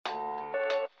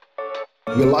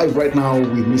We're live right now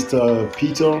with Mr.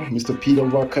 Peter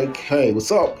Vakak. Hey,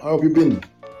 what's up? How have you been?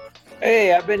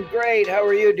 Hey, I've been great. How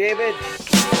are you, David?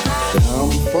 I'm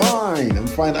fine. I'm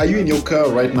fine. Are you in your car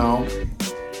right now?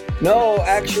 No,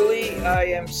 actually, I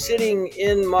am sitting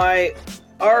in my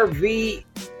RV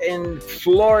in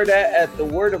Florida at the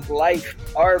Word of Life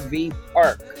RV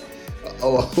Park.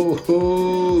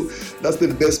 Oh, that's the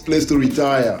best place to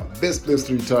retire. Best place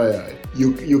to retire.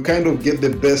 You kind of get the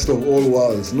best of all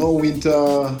worlds. No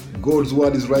winter. God's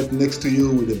word is right next to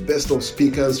you with the best of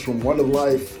speakers from Word of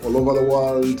Life all over the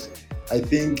world. I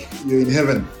think you're in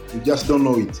heaven. You just don't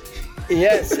know it.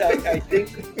 Yes, I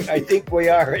think we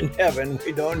are in heaven.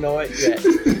 We don't know it yet.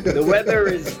 The weather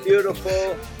is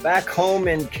beautiful. Back home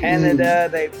in Canada,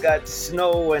 they've got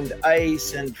snow and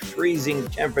ice and freezing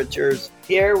temperatures.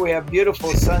 Here we have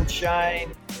beautiful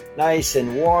sunshine, nice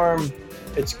and warm.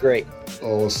 It's great.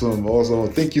 Awesome,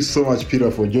 awesome. Thank you so much, Peter,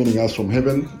 for joining us from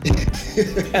heaven.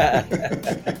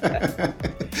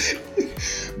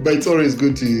 But it's always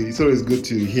good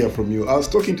to hear from you. I was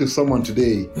talking to someone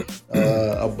today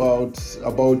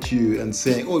about you and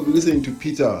saying, "Oh, we're listening to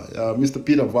Peter, Mr.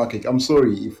 Peter Vakek." I'm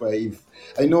sorry if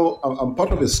I know I'm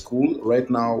part of a school right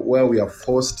now where we are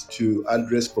forced to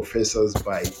address professors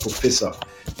by professor.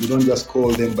 You don't just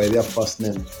call them by their first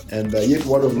name, and yet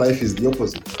Word of Life is the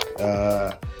opposite.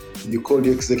 You call the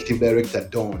executive director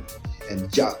Don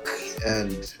and Jack,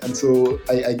 and so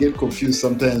I get confused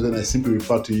sometimes when I simply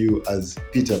refer to you as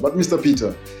Peter. But Mr.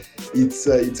 Peter, it's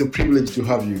a privilege to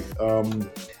have you.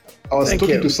 I was Thank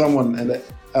talking you. to someone and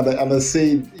I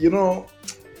said,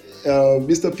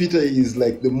 Mr. Peter is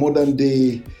like the modern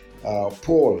day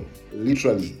Paul,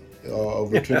 literally,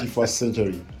 of the 21st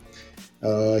century.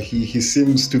 He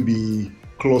seems to be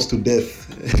close to death,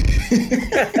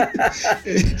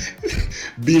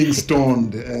 being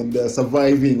stoned and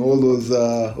surviving all those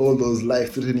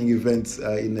life-threatening events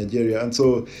in Nigeria. And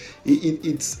so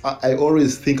it's I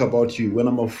always think about you when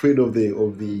I'm afraid of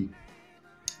the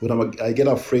when I get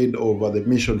afraid over the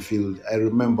mission field. I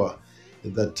remember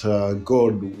that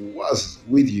God was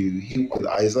with you. He was with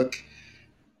Isaac,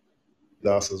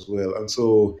 with us as well. And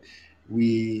so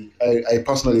I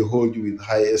personally hold you with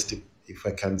high esteem, if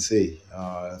I can say.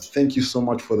 Thank you so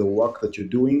much for the work that you're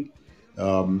doing.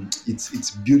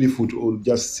 It's beautiful to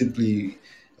just simply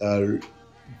uh,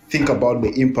 think about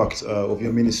the impact of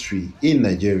your ministry in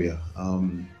Nigeria.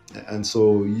 And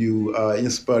so you are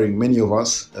inspiring many of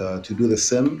us to do the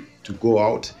same, to go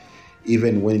out,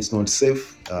 even when it's not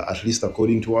safe, at least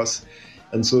according to us.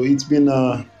 And so it's been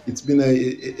a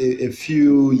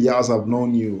few years I've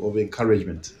known you of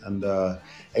encouragement, and I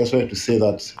just wanted to say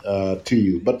that to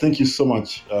you. But thank you so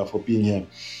much for being here.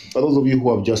 For those of you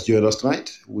who have just joined us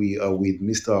tonight, we are with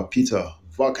Mr. Peter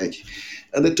Vakek,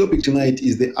 and the topic tonight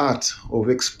is the art of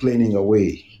explaining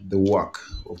away the work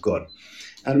of God.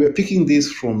 And we're picking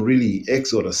this from really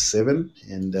Exodus 7,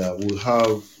 and we'll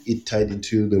have it tied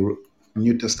into the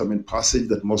New Testament passage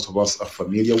that most of us are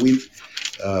familiar with,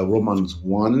 Romans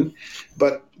 1.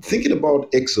 But thinking about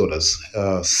Exodus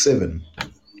 7,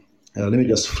 let me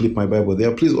just flip my Bible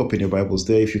there. Please open your Bibles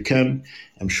there if you can.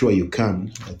 I'm sure you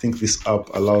can. I think this app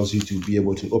allows you to be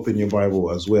able to open your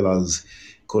Bible as well as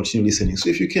continue listening. So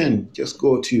if you can, just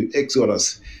go to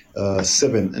Exodus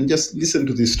 7 and just listen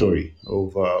to this story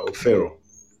of Pharaoh.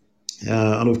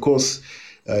 And of course,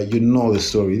 you know the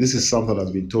story. This is something that's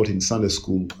been taught in Sunday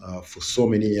school for so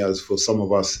many years for some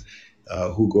of us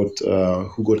who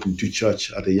got into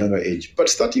church at a younger age. But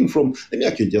starting from, let me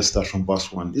actually just start from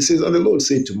verse 1. It says, "And the Lord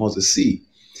said to Moses, See,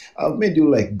 I've made you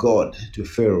like God to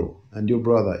Pharaoh, and your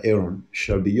brother Aaron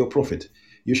shall be your prophet.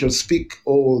 You shall speak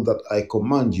all that I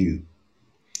command you,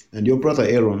 and your brother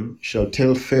Aaron shall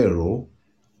tell Pharaoh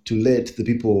to let the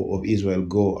people of Israel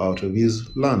go out of his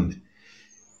land.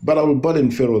 But I will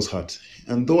burden Pharaoh's heart.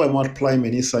 And though I multiply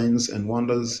many signs and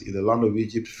wonders in the land of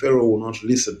Egypt, Pharaoh will not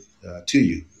listen to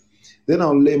you. Then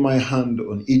I'll lay my hand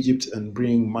on Egypt and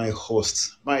bring my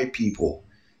hosts, my people,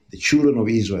 the children of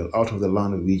Israel, out of the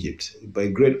land of Egypt by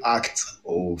great acts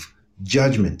of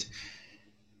judgment.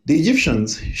 The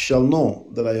Egyptians shall know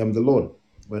that I am the Lord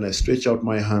when I stretch out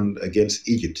my hand against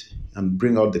Egypt and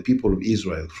bring out the people of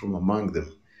Israel from among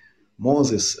them."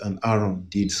 Moses and Aaron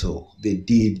did so. They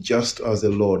did just as the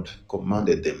Lord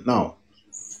commanded them. Now,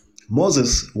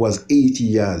 Moses was 80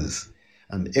 years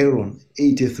and Aaron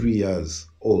 83 years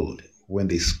old when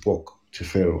they spoke to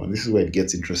Pharaoh. And this is where it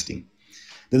gets interesting.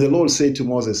 Then the Lord said to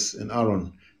Moses and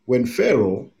Aaron, "When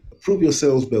Pharaoh, prove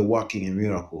yourselves by working a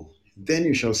miracle. Then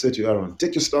you shall say to Aaron,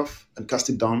 Take your staff and cast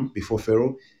it down before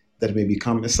Pharaoh, that it may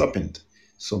become a serpent."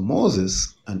 So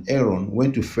Moses and Aaron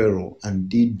went to Pharaoh and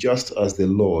did just as the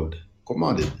Lord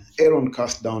commanded. Aaron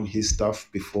cast down his staff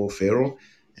before Pharaoh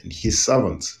and his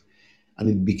servants, and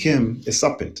it became a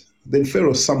serpent. Then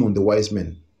Pharaoh summoned the wise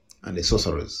men and the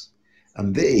sorcerers,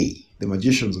 and they, the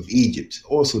magicians of Egypt,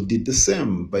 also did the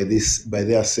same by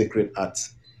their sacred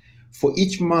arts. For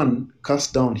each man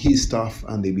cast down his staff,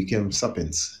 and they became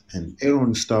serpents, and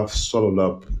Aaron's staff swallowed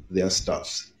up their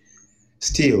staffs.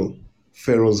 Still,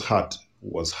 Pharaoh's heart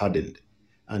was hardened,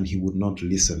 and he would not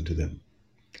listen to them,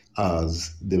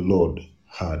 as the Lord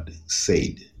had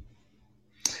said.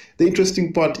 The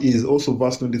interesting part is also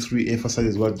verse 23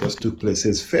 emphasizes what just took place.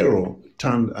 It says, Pharaoh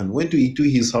turned and went into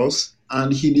his house,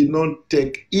 and he did not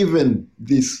take even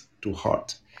this to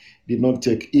heart. Did not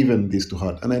take even this to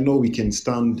heart. And I know we can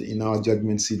stand in our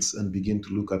judgment seats and begin to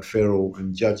look at Pharaoh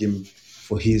and judge him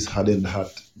for his hardened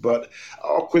heart. But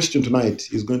our question tonight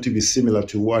is going to be similar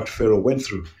to what Pharaoh went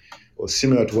through, or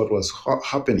similar to what was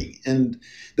happening. And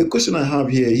the question I have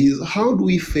here is, how do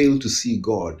we fail to see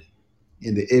God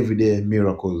in the everyday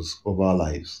miracles of our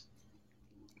lives?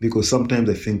 Because sometimes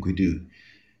I think we do.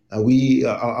 Are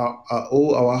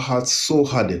all our hearts so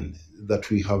hardened that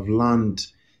we have learned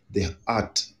the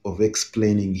art of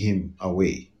explaining him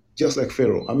away? Just like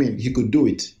Pharaoh. I mean, he could do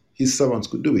it. His servants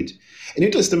could do it. A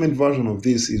New Testament version of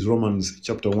this is Romans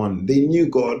chapter 1. They knew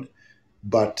God,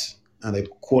 but, and I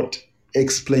quote,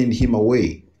 explained him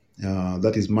away.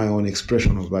 That is my own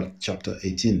expression of that chapter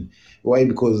 18. Why?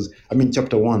 Because,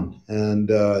 chapter 1. And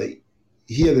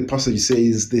here the passage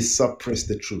says they suppress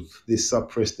the truth. They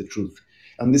suppress the truth.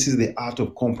 And this is the art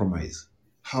of compromise.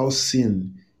 How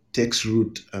sin takes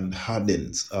root and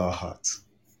hardens our hearts.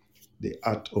 The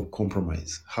art of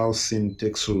compromise. How sin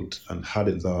takes root and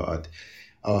hardens our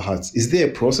hearts. Is there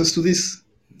a process to this?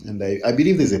 And I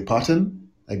believe there's a pattern.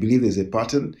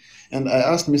 And I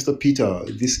asked Mr. Peter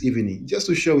this evening just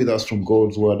to share with us from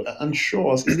God's word and show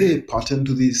us, is there a pattern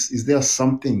to this? Is there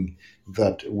something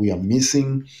that we are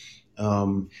missing?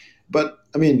 But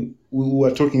we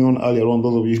were talking on earlier on,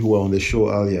 those of you who were on the show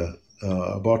earlier,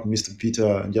 about Mr. Peter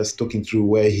and just talking through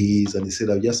where he is. And he said,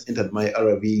 I've just entered my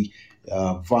RV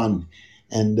van.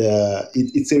 And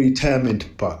it's a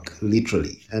retirement park,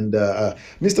 literally. And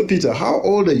Mr. Peter, how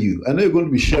old are you? I know you're going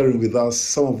to be sharing with us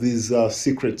some of these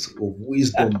secrets of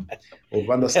wisdom, of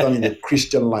understanding the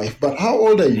Christian life. But how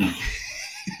old are you,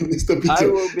 Mr.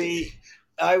 Peter?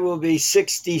 I will be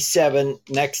 67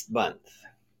 next month.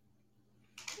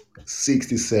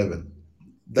 67.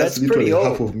 That's literally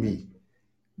half of me.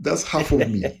 That's half of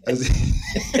me.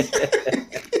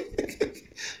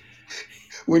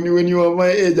 When you were my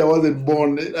age, I wasn't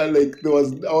born. I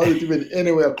wasn't even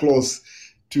anywhere close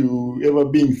to ever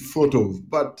being thought of.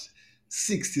 But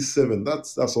 67,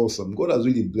 that's awesome. God has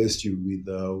really blessed you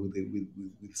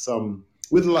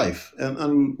with life,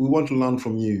 and we want to learn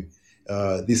from you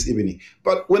this evening.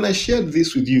 But when I shared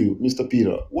this with you, Mr.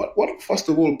 Peter, what first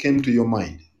of all came to your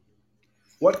mind?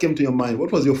 What came to your mind?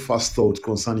 What was your first thought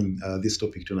concerning this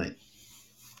topic tonight?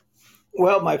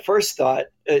 Well, my first thought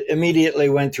immediately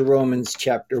went to Romans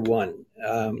chapter 1.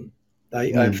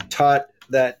 I've taught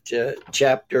that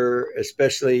chapter,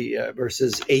 especially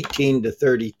verses 18 to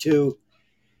 32.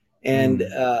 And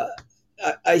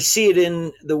I see it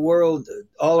in the world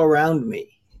all around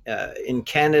me, in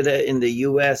Canada, in the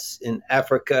U.S., in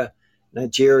Africa,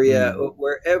 Nigeria,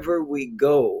 wherever we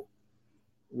go,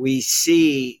 we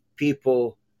see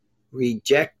people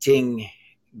rejecting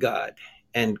God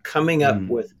and coming up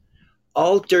with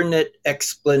alternate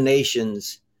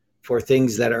explanations for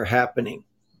things that are happening.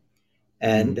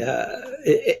 And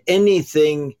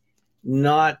anything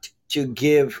not to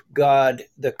give God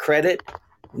the credit,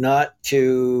 not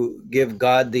to give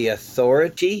God the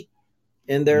authority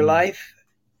in their life.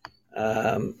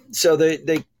 So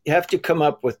they have to come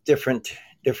up with different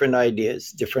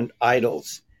ideas, different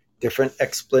idols, different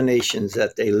explanations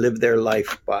that they live their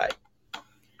life by.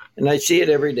 And I see it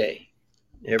every day.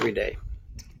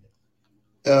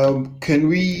 Can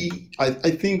we, I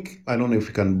think, I don't know if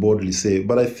we can boldly say,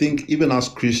 but I think even as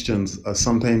Christians are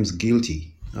sometimes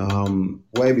guilty.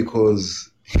 Why? Because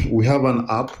we have an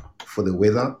app for the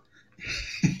weather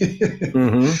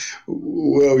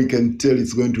where we can tell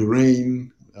it's going to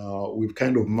rain. We've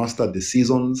kind of mastered the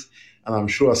seasons. And I'm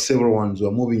sure several ones were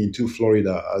moving into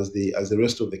Florida as the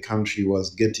rest of the country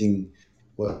was getting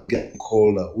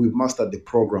colder. We've mastered the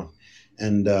program.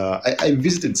 And I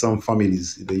visited some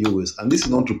families in the US, and this is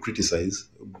not to criticize,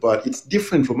 but it's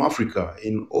different from Africa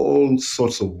in all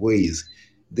sorts of ways.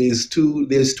 There's two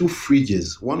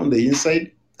fridges, one on the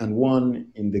inside and one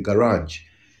in the garage.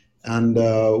 And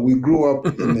we grew up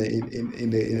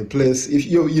in a place. If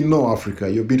you know Africa,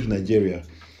 you've been to Nigeria.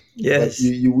 But Yes.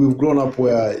 we've grown up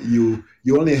where you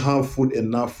only have food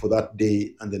enough for that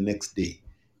day and the next day,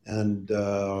 and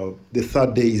the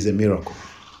third day is a miracle.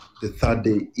 The third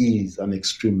day is an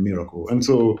extreme miracle, and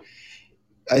so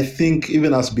I think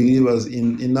even as believers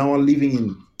in our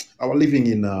living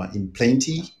in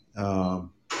plenty,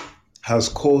 has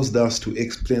caused us to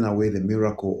explain away the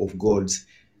miracle of God's,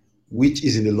 which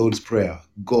is in the Lord's Prayer,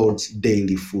 God's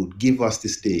daily food. Give us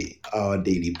this day our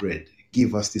daily bread.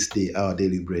 Give us this day our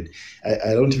daily bread.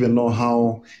 I don't even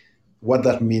know what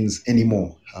that means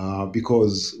anymore,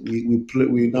 because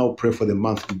we now pray for the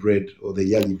monthly bread or the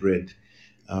yearly bread.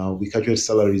 We calculate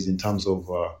salaries in terms of.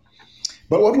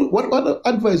 But what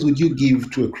advice would you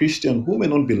give to a Christian who may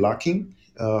not be lacking?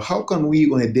 How can we,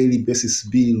 on a daily basis,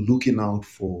 be looking out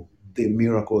for the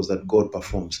miracles that God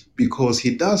performs? Because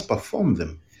He does perform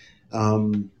them.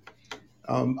 I'm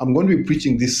going to be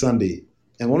preaching this Sunday,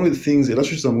 and one of the things, the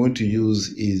illustrations I'm going to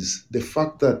use is the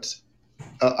fact that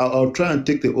I'll try and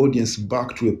take the audience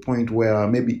back to a point where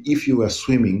maybe if you were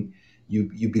swimming,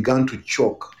 you began to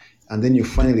choke, and then you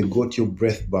finally got your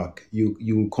breath back. You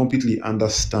will completely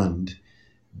understand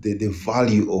the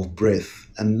value of breath,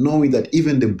 and knowing that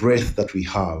even the breath that we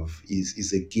have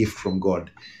is a gift from God.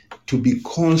 To be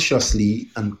consciously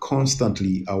and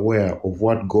constantly aware of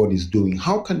what God is doing.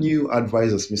 How can you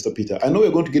advise us, Mr. Peter? I know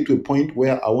we're going to get to a point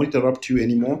where I won't interrupt you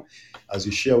anymore as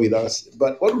you share with us,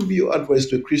 but what would be your advice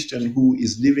to a Christian who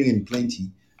is living in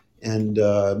plenty and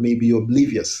maybe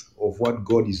oblivious of what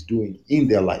God is doing in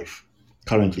their life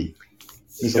currently?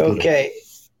 Mr. Peter. Okay.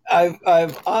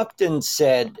 I've often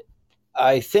said,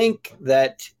 I think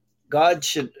that God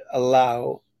should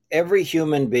allow every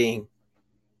human being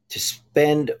to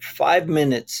spend 5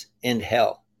 minutes in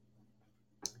hell.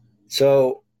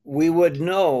 So we would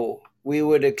know, we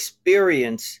would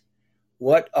experience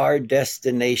what our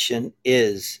destination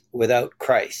is without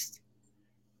Christ.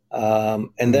 And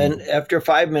then after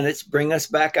 5 minutes, bring us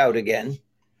back out again,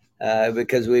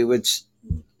 because we would,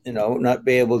 not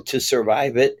be able to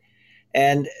survive it.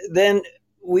 And then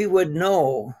we would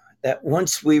know that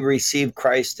once we receive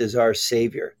Christ as our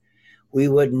Savior, we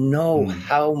would know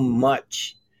how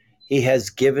much He has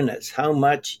given us, how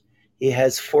much He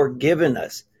has forgiven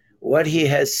us, what He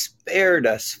has spared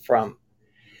us from.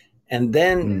 And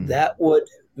then that would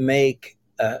make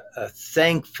a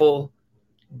thankful,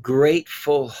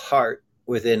 grateful heart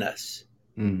within us.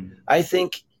 I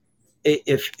think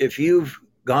if you've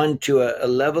gone to a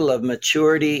level of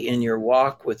maturity in your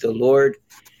walk with the Lord,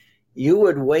 you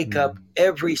would wake up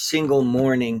every single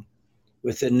morning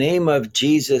with the name of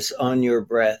Jesus on your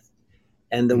breath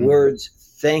and the words,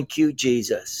 "Thank you,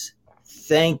 Jesus.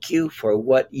 Thank you for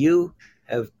what you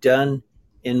have done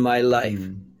in my life."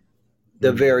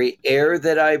 The very air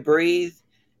that I breathe,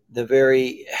 the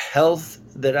very health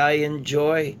that I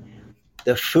enjoy,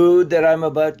 the food that I'm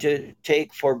about to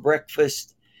take for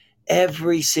breakfast,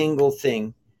 every single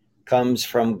thing comes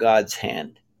from God's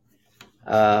hand.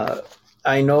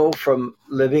 I know from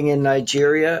living in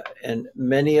Nigeria, and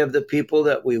many of the people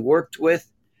that we worked with,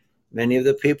 many of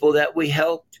the people that we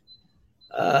helped,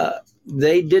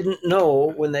 they didn't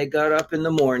know when they got up in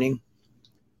the morning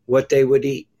what they would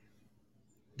eat.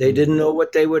 They didn't know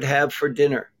what they would have for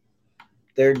dinner.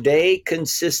 Their day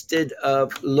consisted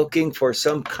of looking for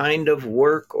some kind of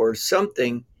work or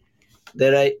something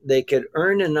that they could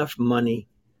earn enough money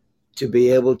to be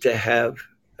able to have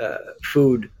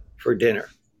food for dinner.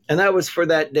 And that was for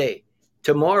that day.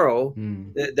 Tomorrow,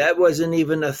 that wasn't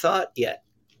even a thought yet.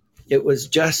 It was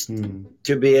just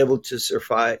to be able to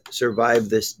survive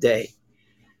this day.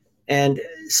 And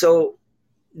so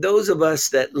those of us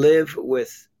that live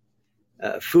with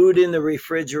food in the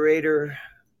refrigerator,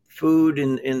 food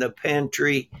in the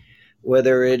pantry,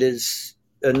 whether it is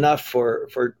enough for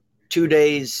 2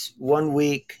 days, 1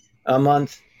 week, a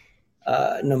month,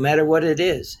 no matter what it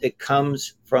is, it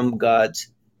comes from God's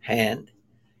hand.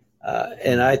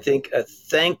 And I think a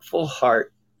thankful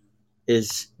heart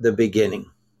is the beginning.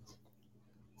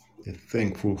 A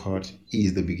thankful heart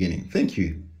is the beginning. Thank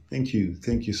you. Thank you.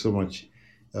 Thank you so much,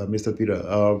 Mr. Peter.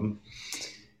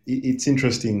 It's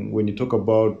interesting when you talk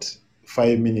about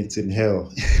 5 minutes in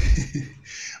hell,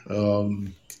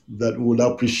 that would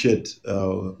appreciate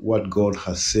what God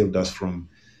has saved us from.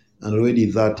 And already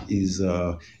that is,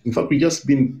 in fact, we've just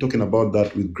been talking about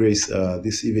that with Grace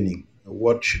this evening.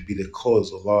 What should be the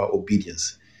cause of our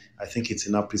obedience? I think it's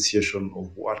an appreciation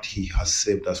of what He has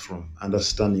saved us from,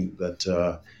 understanding that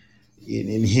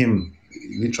in Him,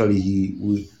 literally,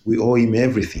 we owe Him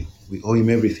everything. We owe Him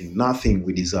everything. Nothing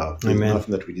we deserve. There's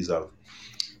nothing that we deserve.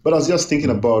 But I was just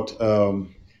thinking about,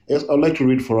 Yes, I'd like to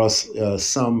read for us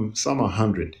Psalm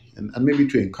 100, and maybe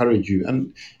to encourage you.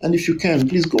 And if you can,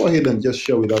 please go ahead and just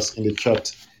share with us in the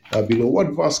chat below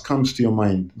what verse comes to your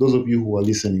mind. Those of you who are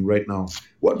listening right now,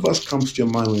 what verse comes to your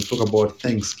mind when you talk about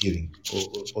Thanksgiving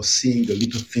or seeing the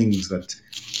little things that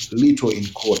little in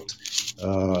court,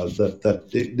 that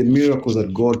the miracles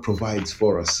that God provides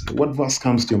for us? What verse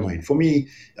comes to your mind? For me,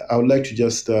 I would like to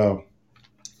just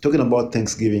talking about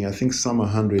Thanksgiving. I think Psalm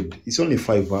 100, it's only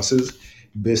 5 verses,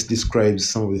 best describes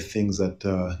some of the things that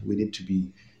we need to be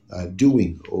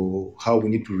doing, or how we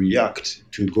need to react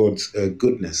to God's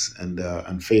goodness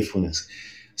and faithfulness.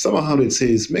 Psalm 100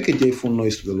 says, "Make a joyful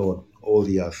noise to the Lord, all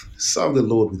the earth. Serve the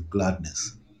Lord with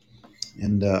gladness."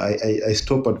 And I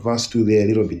stop at verse 2 there a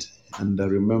little bit, and I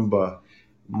remember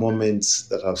moments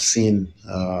that I've seen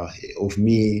of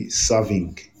me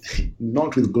serving,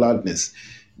 not with gladness,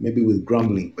 maybe with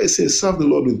grumbling. But it says, serve the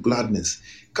Lord with gladness.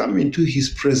 Come into his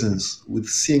presence with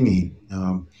singing.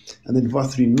 And then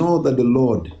verse 3, know that the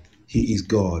Lord, he is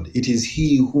God. It is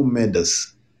he who made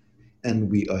us, and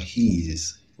we are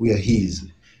his. We are his.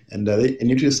 And a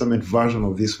New Testament version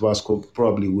of this verse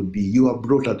probably would be, you are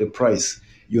bought at a price.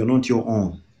 You are not your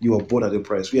own. You are bought at a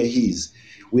price. We are his.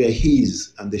 We are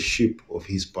his and the sheep of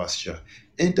his pasture.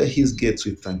 Enter his gates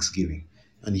with thanksgiving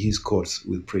and his courts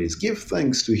with praise. Give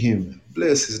thanks to him.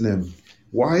 Bless his name.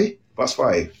 Why? Verse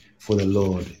 5, for the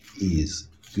Lord is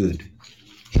good.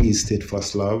 His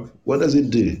steadfast love, what does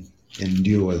it do?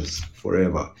 Endures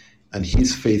forever. And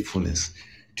his faithfulness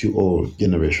to all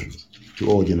generations. To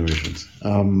all generations.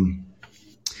 And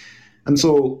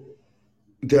so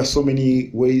there are so many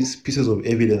ways, pieces of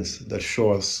evidence that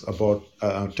show us about,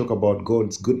 talk about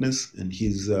God's goodness and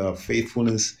his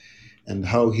faithfulness and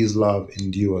how his love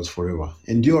endures forever.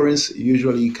 Endurance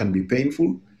usually can be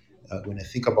painful. When I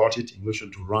think about it in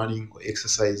relation to running or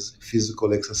exercise,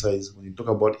 physical exercise, when you talk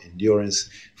about endurance,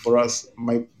 for us,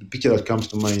 the picture that comes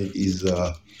to mind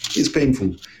is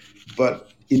painful.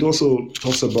 But it also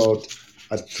talks about,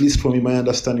 at least for me, my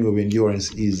understanding of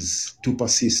endurance is to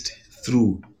persist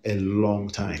through a long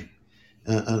time.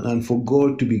 And for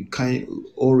God to be kind,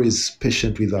 always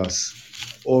patient with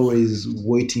us, always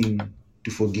waiting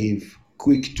to forgive,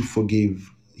 quick to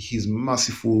forgive, he's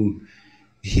merciful,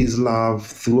 his love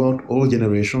throughout all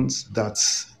generations,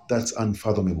 that's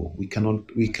unfathomable. We can't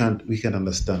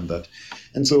understand that.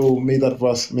 And so may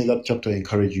that chapter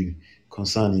encourage you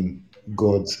concerning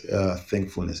God's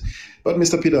thankfulness. But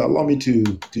Mr. Peter, allow me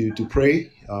to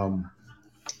pray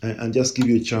and just give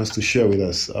you a chance to share with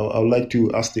us. I would like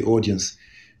to ask the audience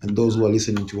and those who are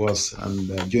listening to us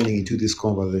and joining into this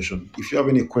conversation, if you have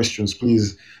any questions,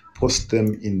 please post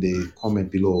them in the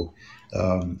comment below.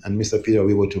 And Mr. Peter will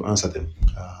be able to answer them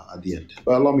at the end.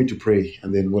 But allow me to pray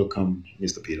and then welcome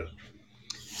Mr. Peter.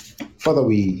 Father,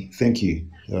 we thank you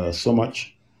so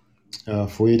much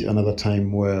for it, another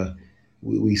time where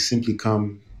we simply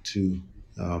come to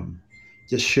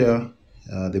just share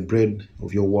the bread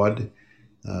of your word,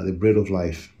 the bread of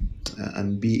life,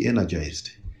 and be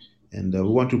energized. And we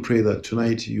want to pray that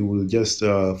tonight you will just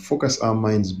focus our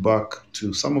minds back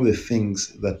to some of the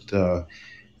things that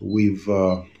we've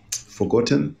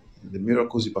forgotten, the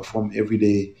miracles you perform every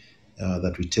day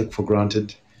that we take for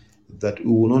granted, that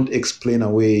we will not explain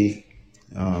away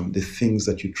the things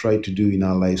that you try to do in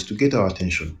our lives to get our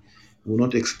attention. We will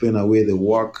not explain away the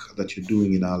work that you're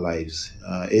doing in our lives,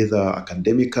 either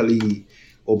academically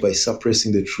or by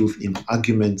suppressing the truth in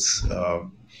arguments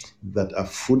that are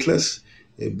fruitless.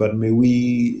 But may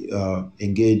we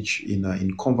engage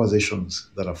in conversations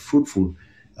that are fruitful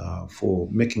for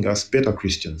making us better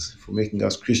Christians, for making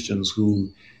us Christians who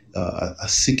are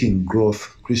seeking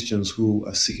growth, Christians who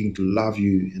are seeking to love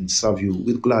you and serve you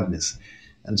with gladness.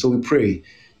 And so we pray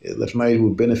that tonight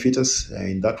will benefit us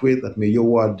in that way, that may your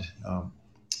word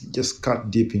just cut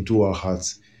deep into our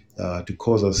hearts to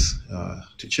cause us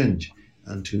to change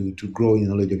and to grow in the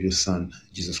knowledge of your Son,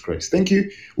 Jesus Christ. Thank you.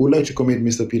 We would like to commit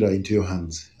Mr. Peter into your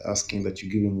hands, asking that you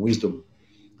give him wisdom,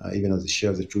 even as he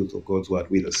shares the truth of God's word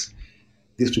with us.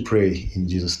 This to pray in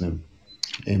Jesus' name.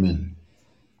 Amen.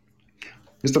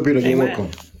 Mr. Peter, you're welcome.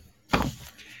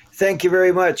 Thank you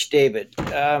very much, David.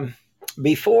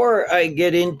 Before I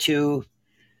get into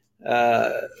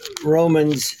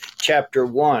Romans chapter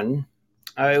 1,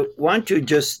 I want to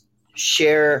just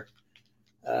share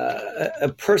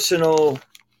a personal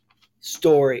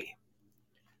story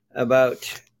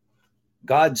about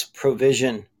God's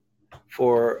provision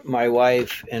for my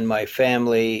wife and my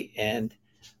family and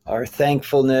our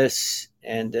thankfulness.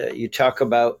 And you talk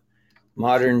about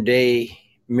modern day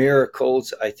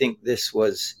miracles. I think this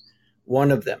was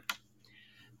one of them.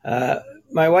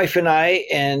 My wife and I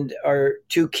and our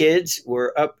two kids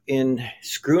were up in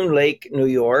Schroon Lake, New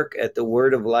York at the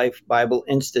Word of Life Bible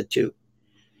Institute.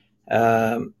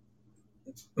 Um,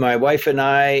 my wife and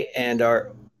I and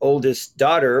our oldest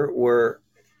daughter were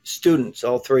students,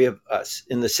 all three of us,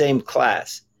 in the same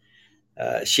class.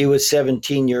 She was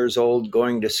 17 years old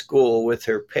going to school with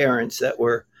her parents that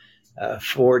were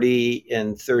 40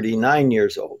 and 39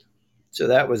 years old. So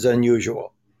that was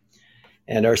unusual.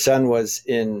 And our son was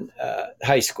in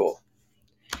high school.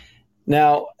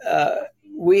 Now,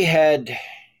 we had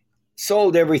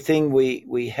sold everything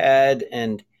we had,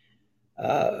 and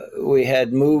we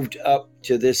had moved up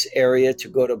to this area to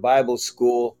go to Bible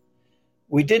school.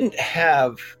 We didn't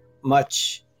have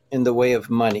much in the way of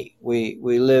money. We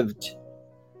lived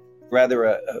rather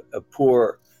a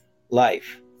poor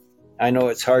life. I know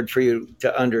it's hard for you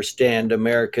to understand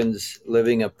Americans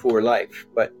living a poor life,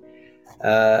 but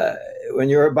when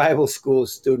you're a Bible school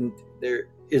student, there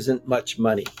isn't much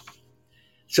money.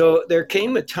 So there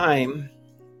came a time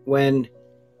when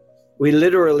we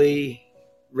literally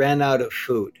ran out of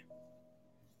food.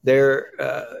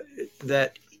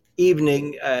 That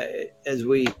evening, as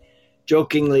we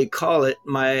jokingly call it,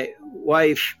 my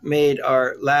wife made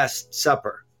our last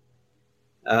supper.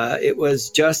 It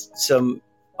was just some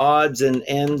odds and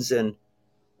ends and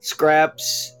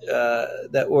scraps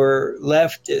that were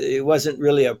left. It wasn't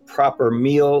really a proper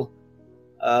meal,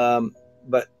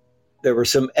 but there were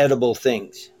some edible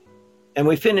things. And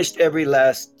we finished every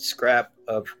last scrap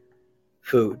of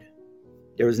food.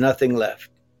 There was nothing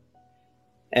left.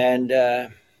 And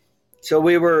so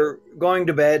we were going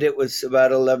to bed. It was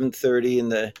about 11:30 in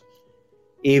the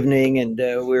evening, and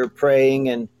we were praying,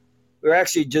 and we were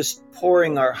actually just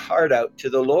pouring our heart out to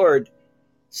the Lord,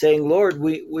 saying, Lord,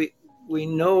 we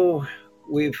know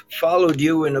we've followed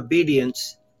you in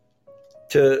obedience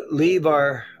to leave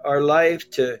our life,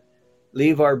 to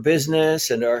leave our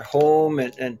business and our home,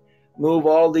 and move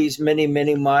all these many,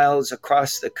 many miles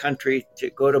across the country to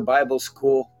go to Bible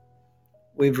school.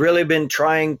 We've really been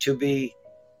trying to be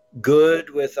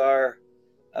good with our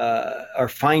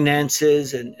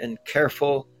finances and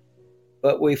careful,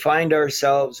 but we find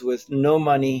ourselves with no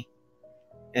money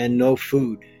and no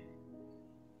food.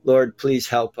 Lord, please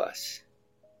help us.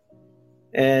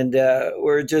 And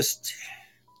we're just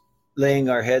laying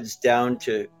our heads down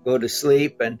to go to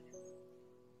sleep, and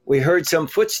we heard some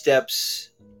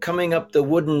footsteps coming up the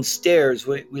wooden stairs.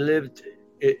 We lived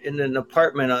in an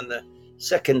apartment on the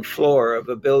second floor of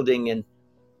a building, and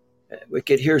we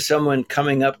could hear someone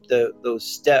coming up those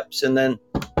steps, and then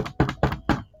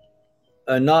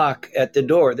a knock at the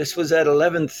door. This was at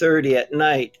 11:30 at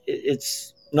night.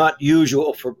 It's not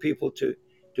usual for people to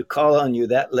call on you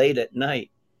that late at night.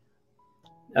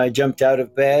 I jumped out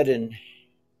of bed and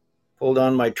pulled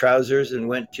on my trousers and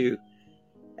went to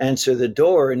answer the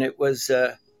door, and it was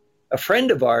a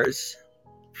friend of ours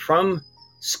from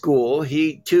school.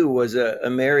 He too was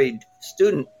a married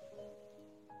student,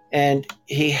 and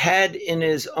he had in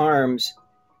his arms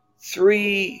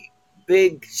 3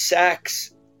 big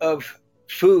sacks of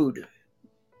food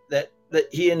that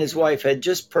he and his wife had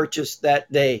just purchased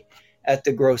that day at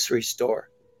the grocery store,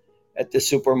 at the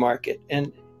supermarket.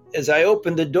 And as I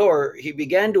opened the door, he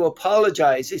began to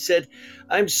apologize. He said,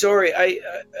 I'm sorry,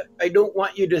 I don't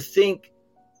want you to think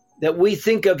that we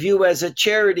think of you as a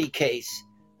charity case.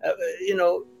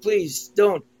 Please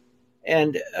don't.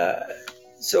 And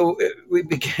so we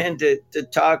began to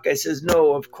talk. I says,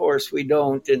 no, of course we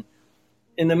don't. And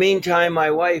in the meantime,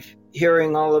 my wife,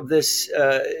 hearing all of this,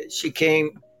 she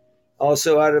came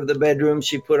also out of the bedroom.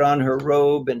 She put on her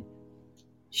robe, and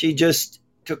she just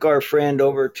took our friend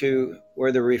over to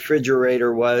where the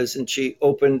refrigerator was, and she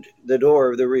opened the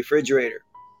door of the refrigerator.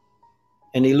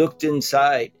 And he looked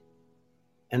inside,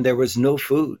 and there was no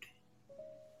food.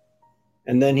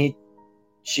 And then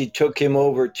she took him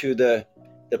over to the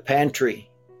pantry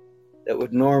that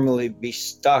would normally be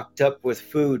stocked up with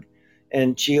food,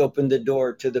 and she opened the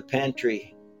door to the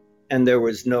pantry, and there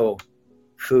was no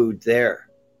food there.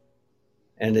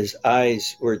 And his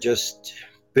eyes were just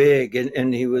big,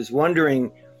 and he was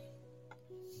wondering,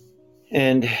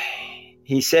 and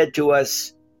he said to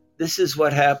us, this is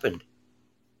what happened.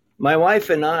 My wife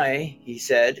and I, he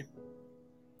said,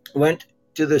 went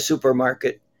to the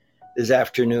supermarket this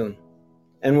afternoon,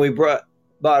 and we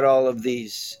bought all of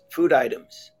these food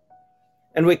items.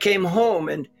 And we came home,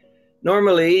 and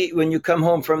normally when you come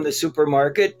home from the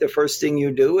supermarket, the first thing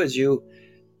you do is you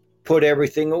put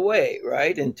everything away,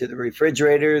 right? Into the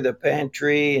refrigerator, the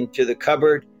pantry, into the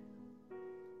cupboard.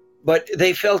 But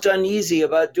they felt uneasy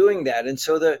about doing that. And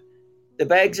so the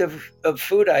bags of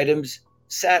food items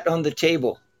sat on the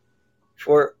table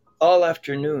for all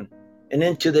afternoon. and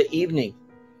into the evening.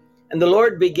 And the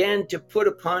Lord began to put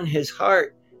upon his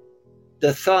heart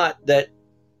the thought that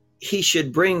he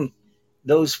should bring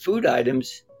those food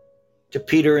items to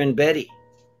Peter and Betty.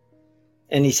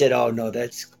 And he said, "Oh, no,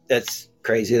 that's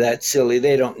crazy. That's silly.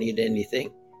 They don't need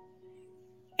anything."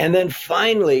 And then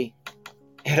finally,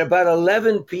 at about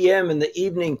 11 p.m. in the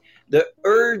evening, the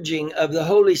urging of the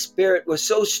Holy Spirit was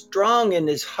so strong in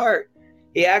his heart,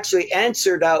 he actually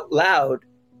answered out loud.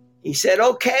 He said,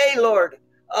 "Okay, Lord,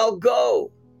 I'll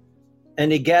go."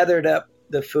 And he gathered up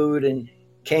the food and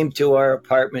came to our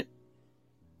apartment.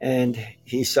 And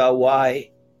he saw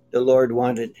why the Lord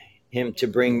wanted him to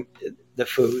bring the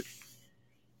food.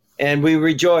 And we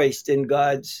rejoiced in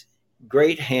God's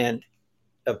great hand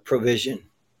of provision,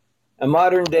 a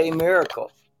modern day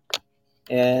miracle.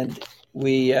 And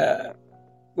we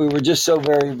were just so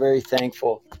very, very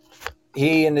thankful.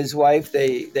 He and his wife,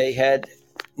 they had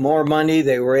more money.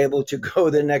 They were able to go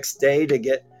the next day to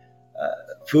get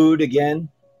food again.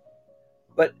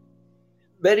 But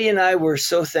Betty and I were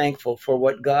so thankful for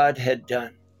what God had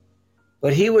done.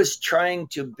 But he was trying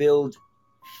to build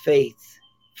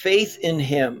faith in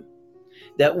him,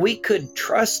 that we could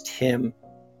trust him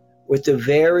with the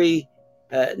very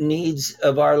needs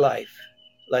of our life,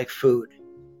 like food.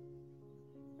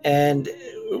 And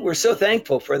we're so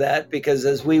thankful for that, because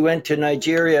as we went to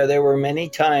Nigeria, there were many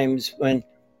times when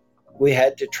we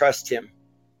had to trust him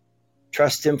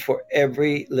for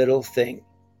every little thing.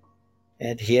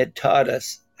 And he had taught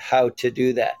us how to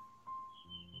do that.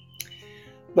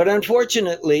 But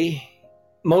unfortunately,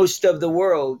 most of the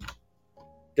world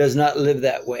does not live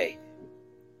that way.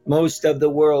 Most of the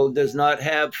world does not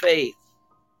have faith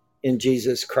in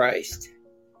Jesus Christ.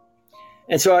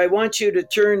 And so I want you to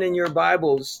turn in your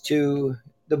Bibles to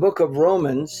the book of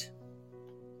Romans,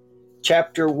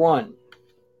 chapter 1.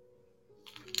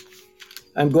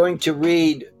 I'm going to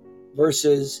read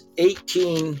verses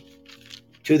 18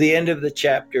 to the end of the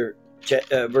chapter,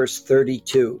 verse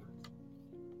 32.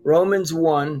 Romans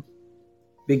 1,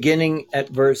 beginning at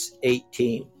verse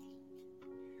 18.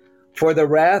 For the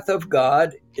wrath of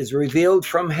God is revealed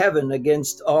from heaven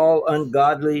against all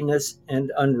ungodliness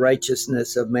and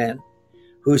unrighteousness of men,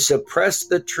 who suppress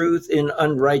the truth in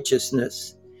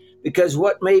unrighteousness, because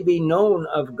what may be known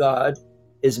of God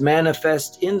is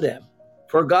manifest in them,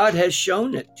 for God has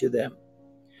shown it to them.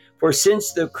 For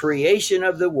since the creation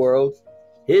of the world,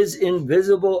 his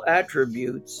invisible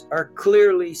attributes are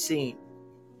clearly seen,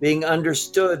 being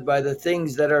understood by the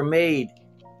things that are made,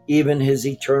 even his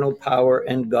eternal power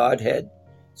and Godhead,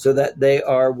 so that they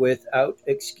are without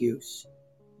excuse.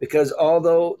 Because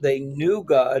although they knew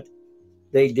God,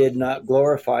 they did not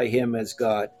glorify him as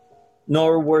God,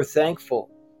 nor were thankful,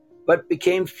 but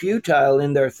became futile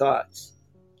in their thoughts,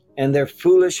 and their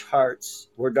foolish hearts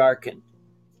were darkened.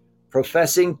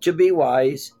 Professing to be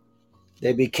wise,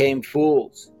 they became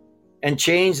fools, and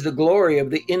changed the glory of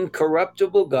the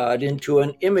incorruptible God into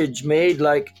an image made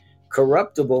like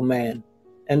corruptible man,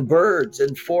 and birds,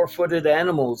 and four-footed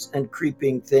animals, and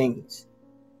creeping things.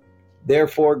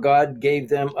 Therefore God gave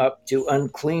them up to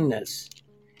uncleanness,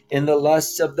 in the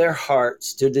lusts of their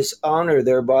hearts, to dishonor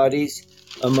their bodies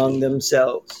among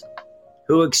themselves,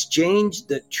 who exchanged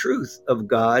the truth of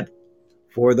God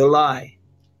for the lie,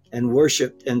 and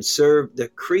worshipped and served the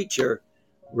creature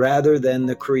rather than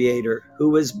the Creator,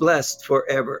 who is blessed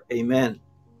forever. Amen.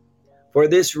 For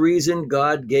this reason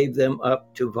God gave them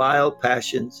up to vile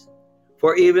passions,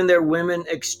 for even their women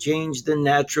exchanged the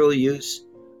natural use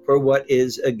for what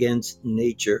is against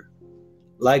nature.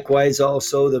 Likewise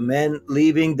also the men,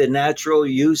 leaving the natural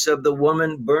use of the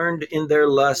woman, burned in their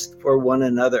lust for one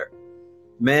another,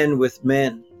 men with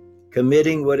men,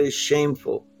 committing what is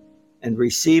shameful, and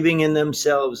receiving in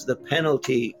themselves the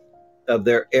penalty of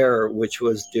their error which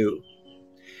was due.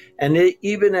 And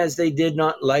even as they did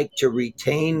not like to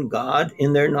retain God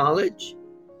in their knowledge,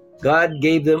 God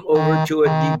gave them over to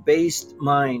a debased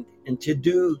mind, and to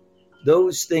do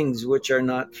those things which are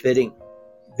not fitting,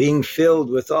 being filled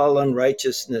with all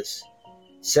unrighteousness,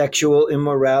 sexual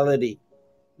immorality,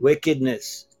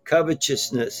 wickedness,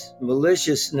 covetousness,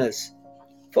 maliciousness,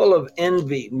 full of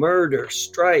envy, murder,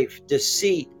 strife,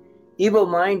 deceit,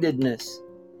 evil-mindedness.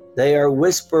 They are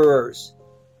whisperers,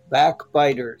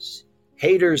 backbiters,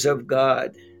 haters of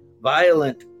God,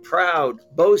 violent, proud,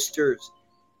 boasters,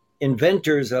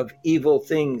 inventors of evil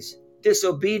things,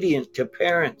 disobedient to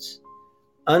parents,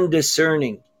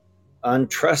 undiscerning,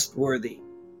 untrustworthy,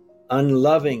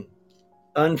 unloving,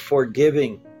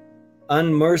 unforgiving,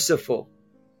 unmerciful,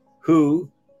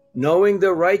 who, knowing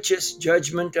the righteous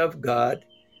judgment of God,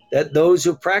 that those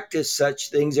who practice such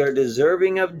things are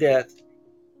deserving of death,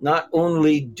 not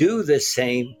only do the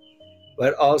same,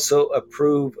 but also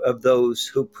approve of those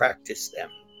who practice them.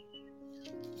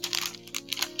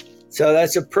 So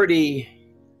that's a pretty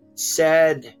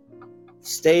sad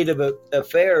state of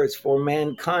affairs for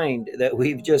mankind that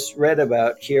we've just read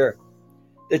about here.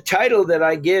 The title that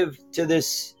I give to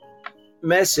this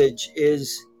message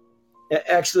is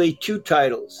actually two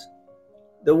titles.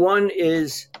 The one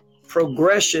is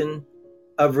Progression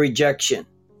of Rejection.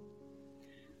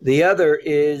 The other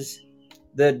is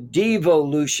The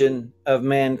Devolution of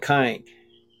Mankind.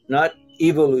 Not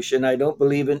evolution, I don't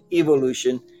believe in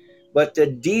evolution, but the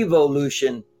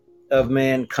devolution of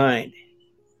mankind,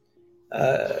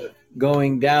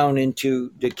 going down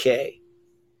into decay.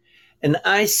 And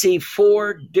I see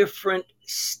four different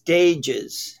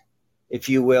stages, if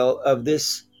you will, of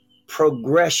this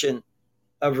progression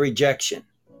of rejection.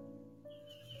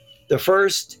 The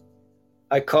first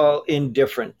I call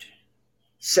indifferent.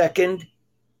 Second,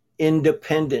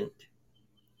 independent.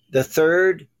 The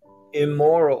third,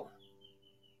 immoral.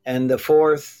 And the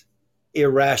fourth,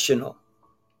 irrational.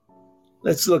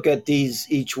 Let's look at these,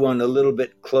 each one, a little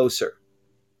bit closer.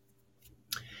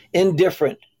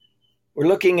 Indifferent. We're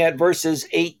looking at verses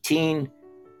 18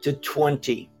 to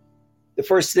 20. The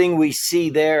first thing we see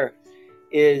there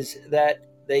is that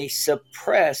they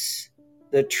suppress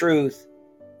the truth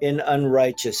in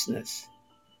unrighteousness.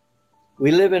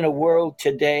 We live in a world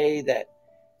today that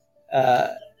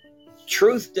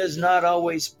truth does not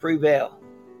always prevail.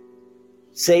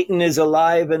 Satan is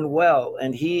alive and well,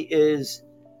 and he is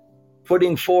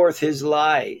putting forth his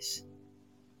lies.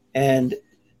 And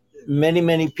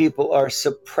many people are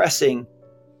suppressing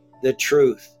the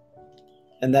truth.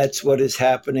 And that's what is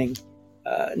happening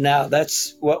now.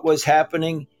 That's what was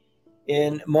happening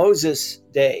in Moses'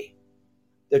 day.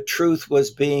 The truth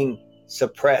was being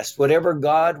suppressed. Whatever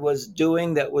God was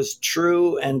doing that was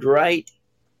true and right,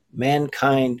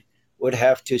 mankind would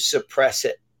have to suppress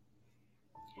it.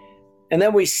 And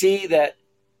then we see that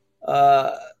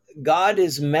God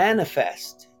is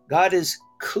manifest. God is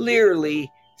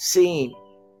clearly seen.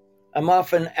 I'm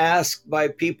often asked by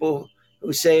people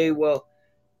who say, well,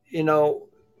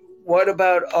 what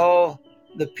about all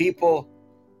the people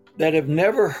that have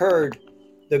never heard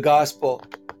the gospel?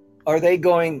 Are they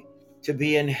going to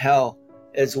be in hell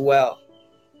as well?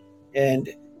 And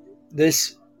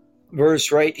this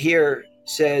verse right here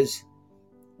says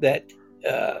that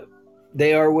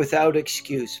they are without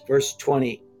excuse. Verse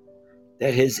 20,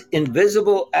 that his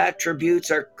invisible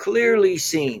attributes are clearly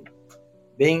seen,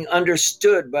 being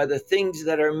understood by the things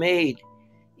that are made,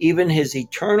 even his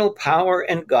eternal power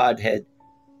and Godhead,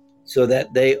 so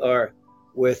that they are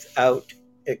without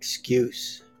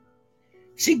excuse.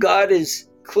 See, God is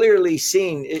clearly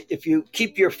seen. If you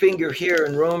keep your finger here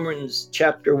in Romans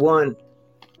chapter 1,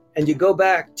 and you go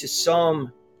back to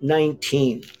Psalm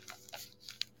 19.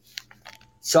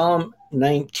 Psalm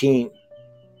 19,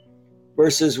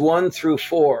 verses 1 through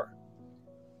 4.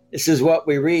 This is what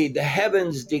we read. The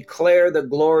heavens declare the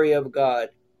glory of God,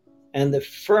 and the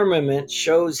firmament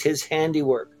shows his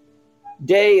handiwork.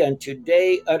 Day unto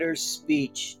day utters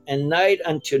speech, and night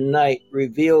unto night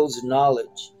reveals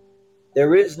knowledge.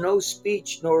 There is no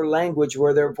speech nor language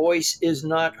where their voice is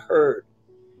not heard.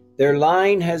 Their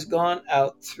line has gone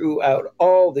out throughout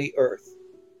all the earth,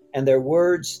 and their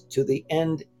words to the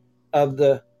end of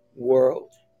the world.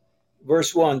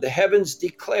 Verse 1, the heavens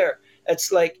declare.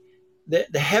 It's like the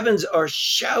heavens are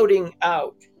shouting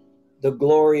out the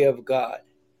glory of God.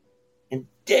 And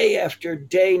day after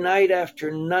day, night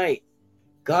after night,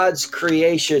 God's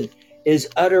creation is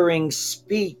uttering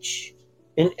speech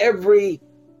in every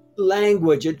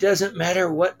language. It doesn't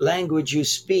matter what language you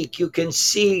speak. You can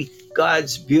see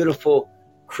God's beautiful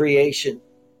creation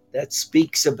that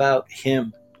speaks about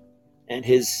him and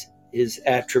his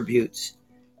attributes.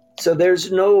 So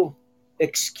there's no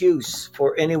excuse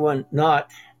for anyone not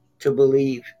to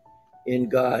believe in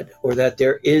God or that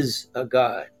there is a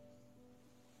God.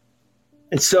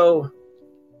 And so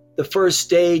the first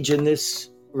stage in this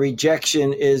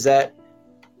rejection is that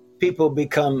people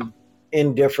become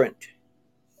indifferent.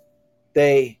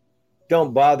 They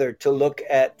don't bother to look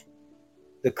at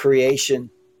the creation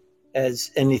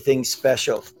as anything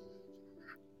special.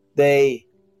 They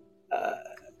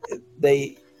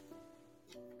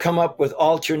come up with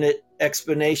alternate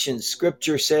explanations.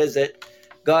 Scripture says that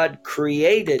God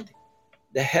created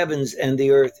the heavens and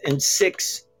the earth in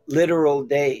 6 literal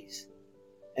days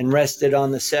and rested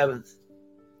on the 7th.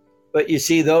 But you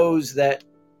see, those that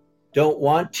don't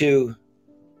want to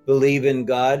believe in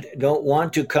God, don't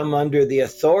want to come under the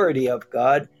authority of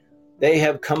God, they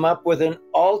have come up with an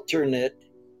alternate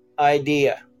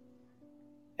idea.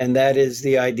 And that is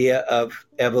the idea of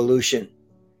evolution.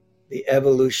 the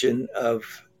evolution of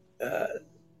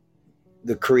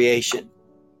the creation,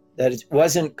 that it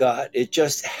wasn't God. It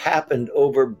just happened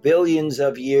over billions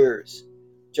of years,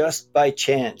 just by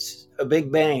chance, a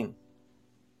big bang.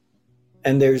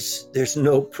 And there's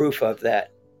no proof of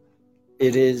that.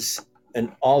 It is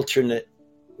an alternate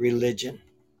religion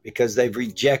because they've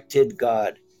rejected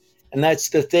God. And that's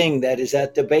the thing that is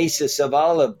at the basis of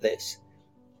all of this,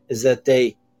 is that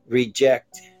they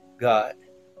reject God.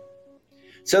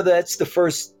 So that's the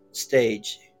first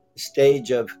stage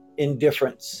of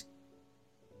indifference.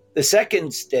 The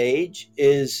second stage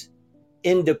is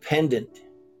independent,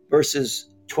 verses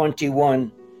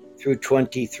 21 through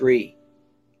 23.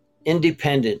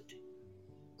 Independent.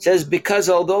 It says, because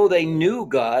although they knew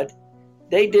God,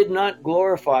 they did not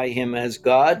glorify him as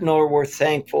God, nor were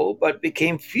thankful, but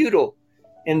became futile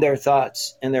in their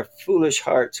thoughts, and their foolish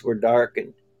hearts were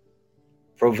darkened.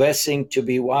 Professing to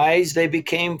be wise, they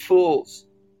became fools,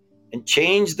 and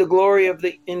changed the glory of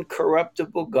the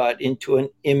incorruptible God into an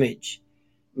image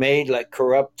made like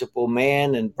corruptible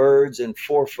man and birds and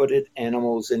four-footed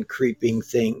animals and creeping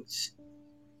things.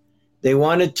 They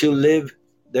wanted to live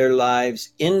their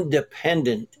lives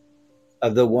independent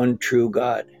of the one true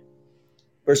God.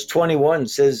 Verse 21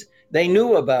 says, they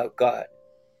knew about God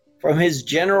from his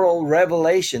general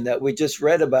revelation that we just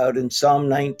read about in Psalm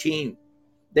 19.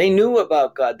 They knew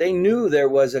about God. They knew there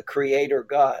was a creator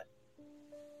God,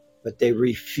 but they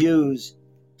refused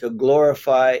to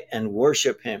glorify and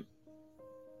worship him.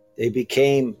 They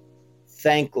became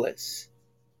thankless.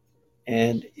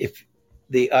 And if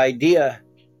the idea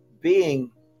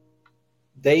being,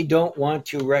 they don't want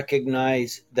to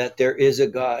recognize that there is a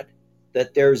God,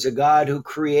 that there's a God who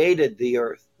created the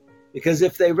earth. Because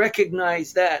if they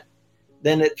recognize that,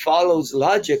 then it follows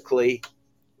logically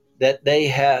that they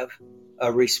have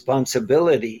a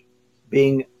responsibility,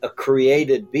 being a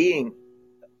created being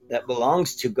that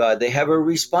belongs to God. They have a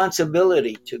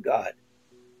responsibility to God,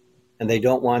 and they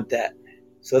don't want that.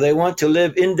 So they want to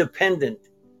live independent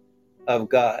of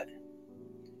God.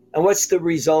 And what's the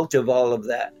result of all of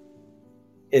that?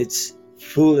 It's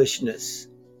foolishness,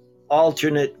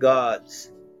 alternate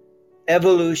gods,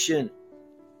 evolution,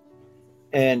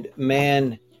 and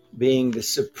man being the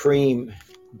supreme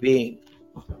being.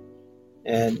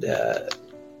 And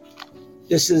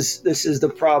this is the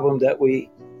problem that we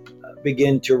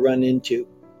begin to run into.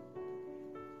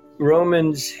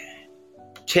 Romans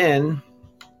 10,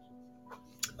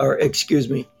 1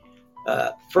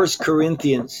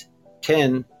 Corinthians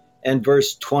 10 and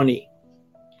verse 20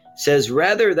 says,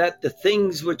 rather that the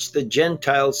things which the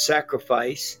Gentiles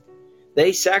sacrifice,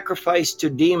 they sacrifice to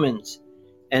demons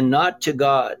and not to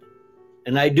God.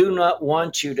 And I do not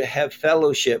want you to have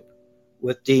fellowship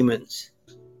with demons.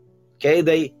 Okay,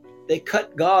 they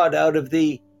cut God out of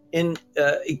the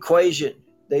equation.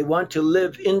 They want to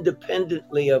live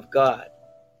independently of God.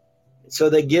 So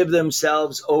they give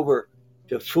themselves over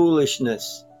to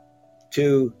foolishness,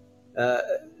 to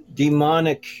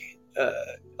demonic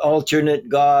alternate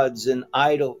gods and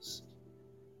idols.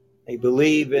 They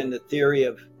believe in the theory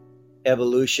of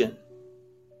evolution.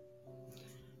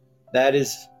 That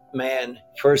is man.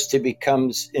 First he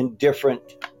becomes indifferent,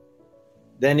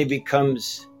 then he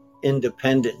becomes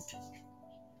independent.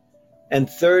 And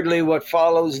thirdly, what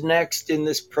follows next in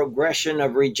this progression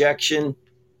of rejection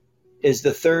is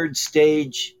the third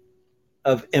stage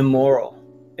of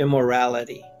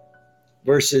immorality,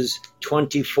 verses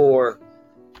 24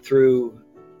 through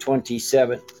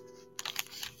 27.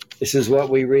 This is what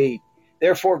we read.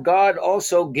 Therefore God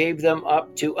also gave them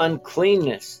up to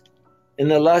uncleanness in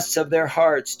the lusts of their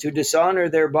hearts, to dishonor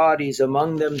their bodies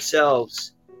among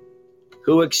themselves,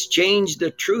 who exchanged the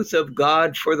truth of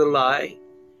God for the lie,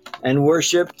 and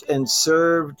worshipped and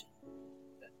served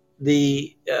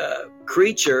the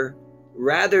creature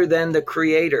rather than the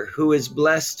Creator, who is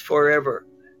blessed forever.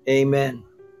 Amen.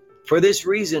 For this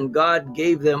reason, God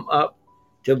gave them up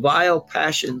to vile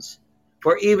passions,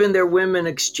 for even their women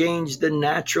exchanged the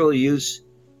natural use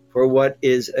for what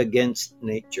is against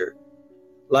nature.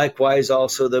 Likewise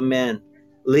also the men,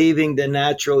 leaving the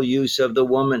natural use of the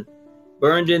woman,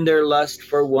 burned in their lust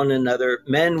for one another,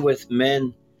 men with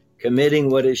men, committing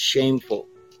what is shameful,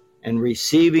 and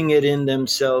receiving it in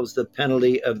themselves the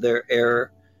penalty of their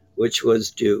error, which was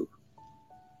due.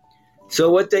 So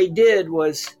what they did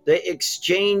was they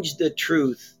exchanged the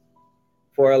truth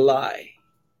for a lie.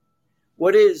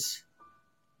 What is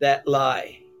that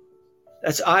lie?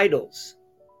 That's idols.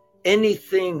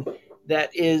 Anything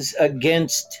that is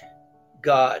against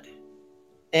God,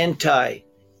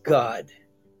 anti-God.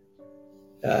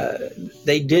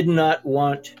 They did not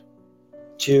want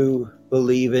to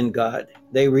believe in God.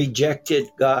 They rejected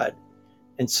God,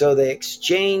 And so they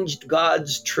exchanged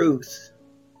God's truth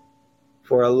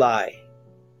for a lie.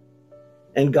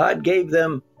 And God gave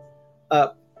them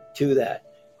up to that.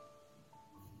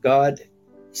 God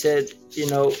said,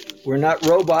 we're not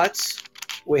robots.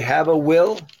 We have a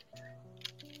will.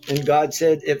 And God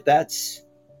said, if that's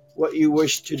what you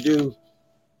wish to do,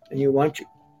 and you want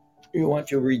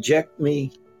to reject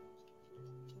me,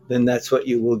 then that's what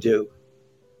you will do.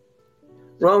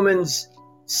 Romans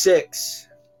 6,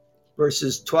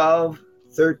 verses 12,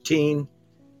 13,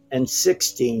 and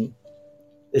 16.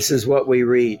 This is what we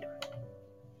read.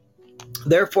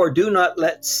 Therefore, do not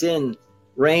let sin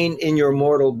reign in your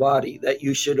mortal body, that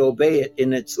you should obey it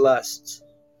in its lusts.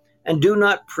 And do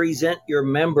not present your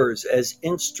members as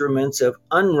instruments of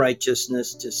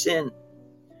unrighteousness to sin,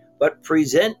 but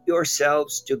present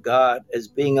yourselves to God as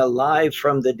being alive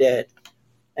from the dead,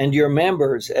 and your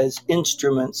members as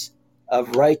instruments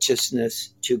of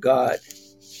righteousness to God.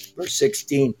 Verse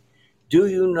 16, do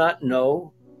you not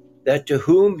know that to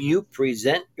whom you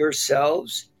present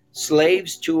yourselves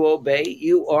slaves to obey,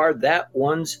 you are that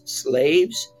one's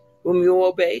slaves whom you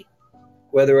obey,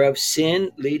 whether of sin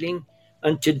leading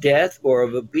unto death or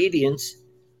of obedience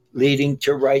leading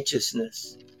to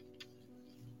righteousness?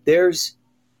 There's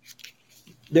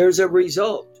a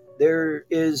result. There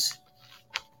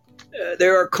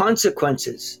are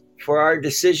consequences for our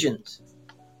decisions.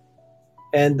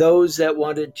 And those that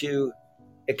wanted to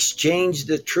exchange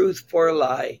the truth for a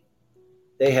lie,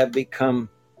 they have become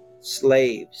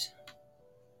slaves.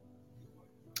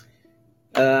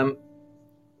 In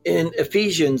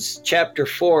Ephesians chapter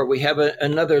 4, we have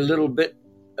another little bit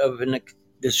of a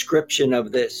description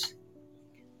of this.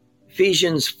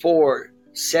 Ephesians 4,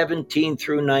 17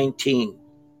 through 19.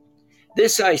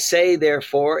 This I say,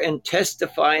 therefore, and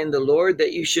testify in the Lord,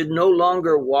 that you should no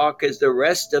longer walk as the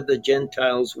rest of the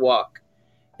Gentiles walk,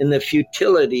 in the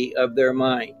futility of their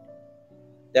mind.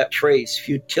 That phrase,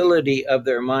 futility of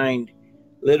their mind,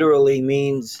 literally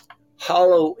means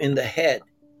hollow in the head.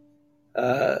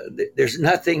 There's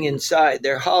nothing inside.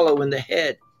 They're hollow in the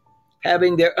head,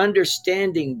 having their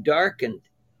understanding darkened,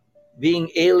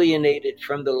 being alienated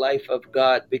from the life of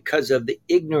God because of the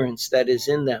ignorance that is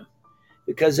in them,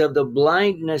 because of the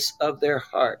blindness of their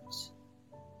hearts,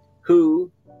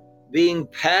 who, being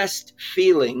past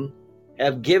feeling,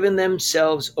 have given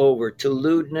themselves over to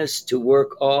lewdness, to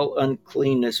work all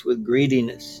uncleanness with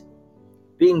greediness.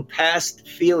 Being past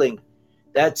feeling,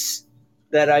 that's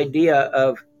that idea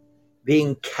of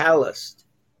being calloused.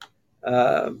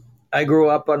 I grew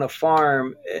up on a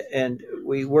farm, and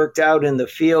we worked out in the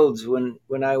fields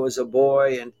when I was a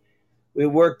boy, and we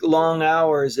worked long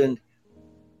hours, and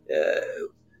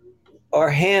our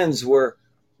hands were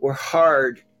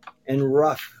hard and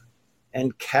rough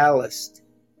and calloused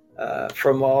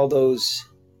from all those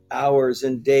hours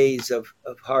and days of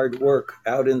hard work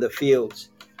out in the fields.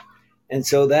 And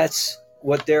so that's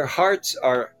what their hearts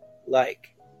are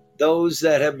like. Those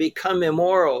that have become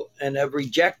immoral and have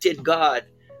rejected God,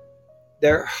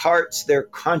 their hearts, their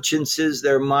consciences,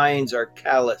 their minds are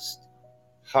calloused,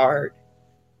 hard,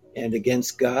 and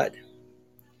against God.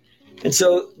 And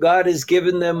so God has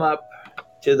given them up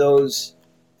to those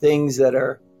things that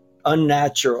are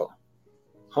unnatural.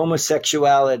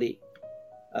 Homosexuality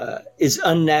is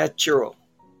unnatural.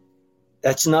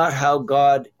 That's not how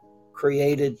God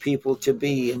created people to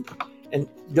be. And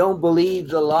don't believe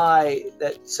the lie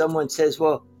that someone says,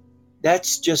 well,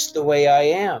 that's just the way I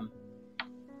am.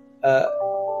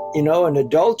 An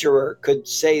adulterer could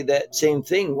say that same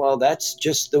thing. Well, that's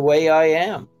just the way I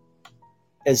am,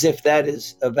 as if that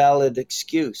is a valid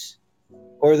excuse.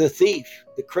 Or the thief,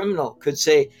 the criminal, could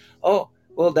say, oh,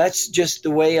 well, that's just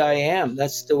the way I am.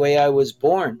 That's the way I was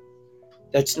born.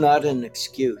 That's not an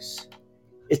excuse.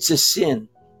 It's a sin.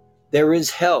 There is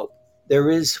help. There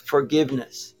is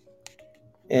forgiveness.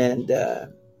 And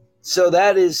so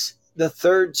that is the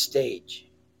third stage,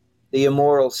 the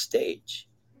immoral stage.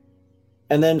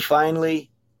 And then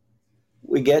finally,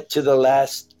 we get to the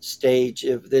last stage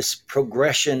of this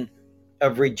progression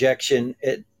of rejection.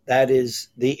 That is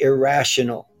the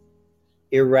irrational,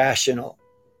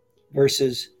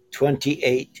 verses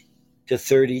 28 to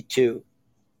 32.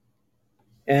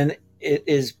 And it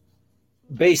is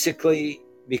basically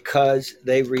because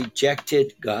they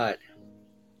rejected God.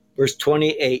 Verse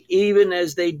 28, even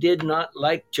as they did not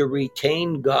like to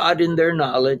retain God in their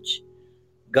knowledge,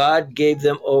 God gave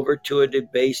them over to a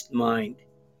debased mind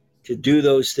to do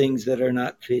those things that are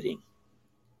not fitting.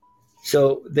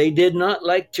 So they did not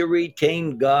like to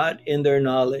retain God in their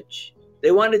knowledge.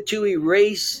 They wanted to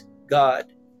erase God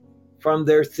from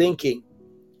their thinking,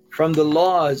 from the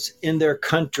laws in their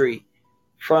country,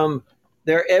 from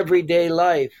their everyday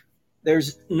life.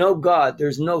 there's no God.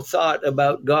 There's no thought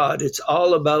about God. It's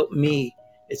all about me.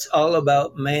 It's all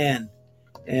about man.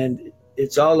 And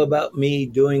it's all about me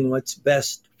doing what's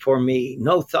best for me.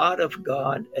 No thought of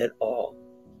God at all.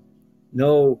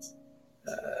 No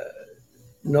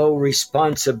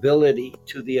responsibility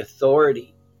to the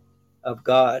authority of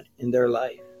God in their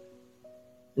life.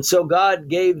 And so God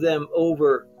gave them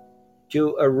over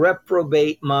to a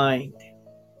reprobate mind.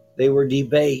 They were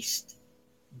debased,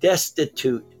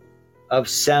 destitute of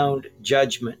sound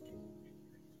judgment.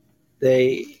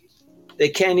 They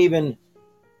can't even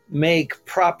make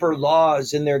proper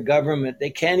laws in their government. They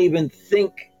can't even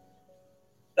think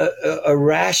a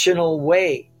rational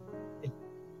way.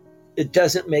 It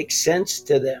doesn't make sense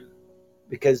to them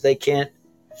because they can't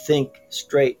think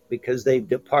straight, because they've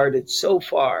departed so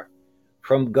far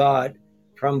from God,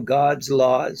 from God's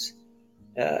laws,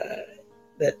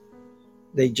 that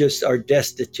they just are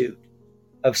destitute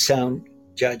of sound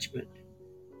judgment.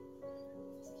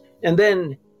 And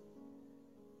then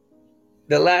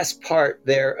the last part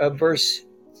there of verse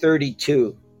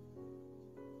 32,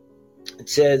 it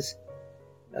says,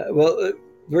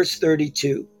 verse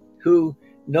 32, who,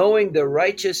 knowing the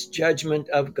righteous judgment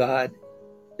of God,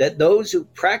 that those who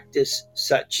practice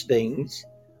such things,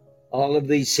 all of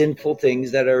these sinful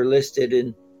things that are listed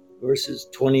in verses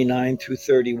 29 through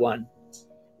 31,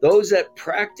 those that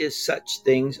practice such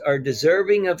things are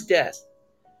deserving of death,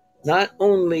 not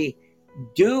only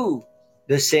do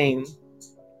the same,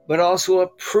 but also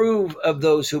approve of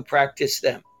those who practice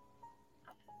them.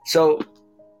 So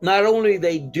not only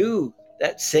they do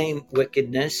that same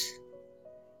wickedness,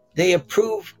 they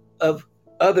approve of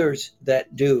others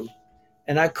that do.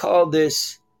 And I call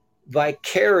this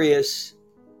vicarious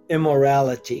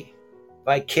immorality.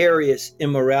 Vicarious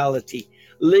immorality,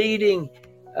 leading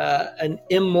an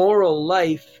immoral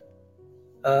life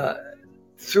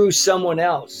through someone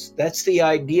else. That's the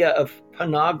idea of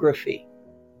pornography.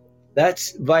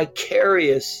 That's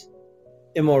vicarious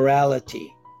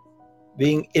immorality,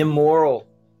 being immoral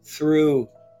through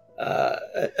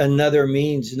another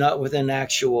means, not with an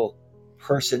actual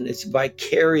person. It's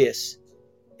vicarious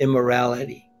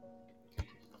immorality.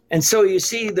 And so you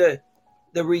see the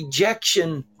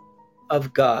rejection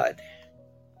of God,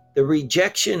 the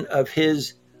rejection of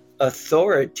his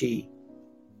authority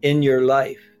in your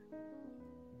life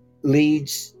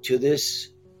leads to this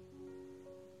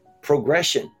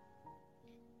progression.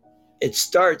 It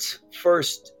starts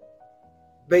first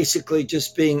basically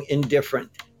just being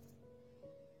indifferent,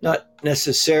 not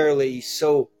necessarily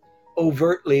so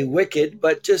overtly wicked,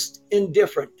 but just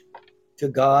indifferent to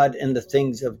God and the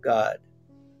things of God.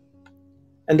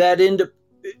 And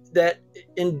that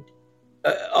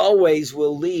always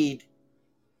will lead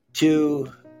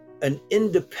to an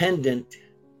independent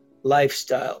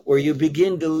lifestyle where you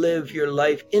begin to live your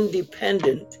life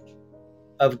independent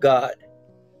of God.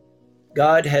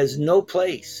 God has no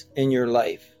place in your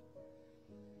life.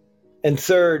 And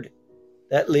third,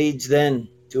 that leads then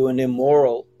to an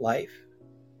immoral life.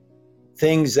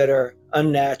 Things that are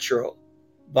unnatural,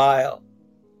 vile,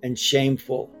 and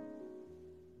shameful.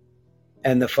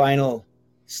 And the final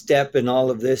step in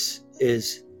all of this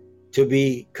is to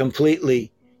be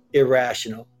completely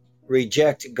irrational,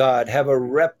 reject God, have a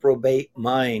reprobate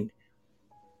mind,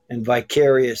 and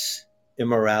vicarious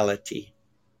immorality,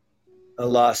 a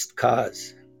lost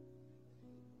cause.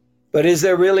 But is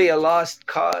there really a lost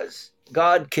cause?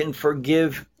 God can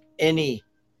forgive any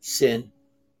sin.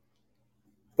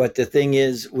 But the thing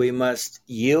is, we must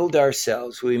yield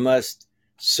ourselves. We must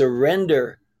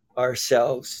surrender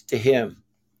ourselves to him.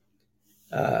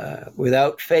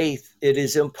 Without faith, it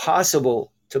is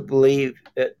impossible to believe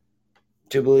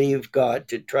God,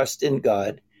 to trust in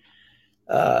God,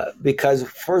 because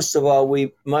first of all,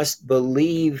 we must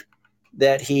believe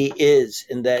that he is,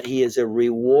 and that he is a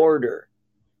rewarder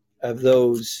of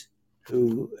those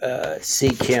who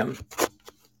seek him.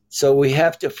 So we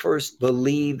have to first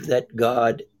believe that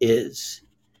God is.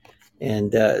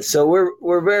 And so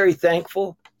we're very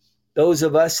thankful, those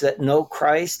of us that know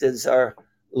Christ as our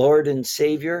Lord and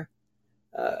Savior.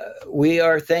 We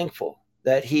are thankful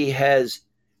that he has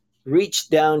reached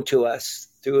down to us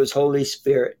through his Holy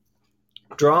Spirit,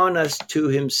 drawn us to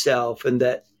himself, and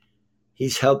that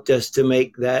he's helped us to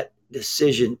make that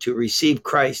decision to receive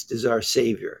Christ as our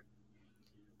Savior.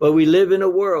 But we live in a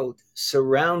world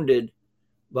surrounded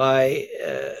by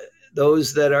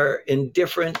those that are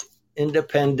indifferent,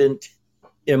 independent,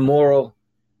 immoral,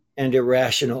 and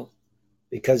irrational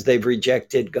because they've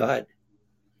rejected God.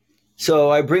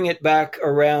 So I bring it back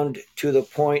around to the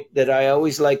point that I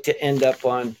always like to end up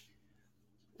on.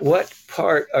 What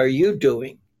part are you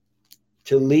doing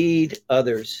to lead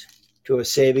others to a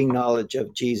saving knowledge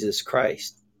of Jesus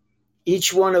Christ.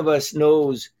 Each one of us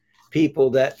knows people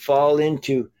that fall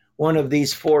into one of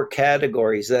these four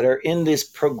categories that are in this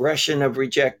progression of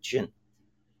rejection.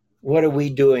 What are we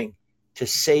doing to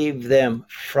save them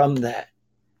from that,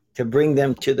 to bring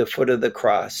them to the foot of the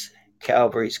cross,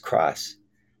 Calvary's cross,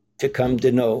 to come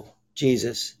to know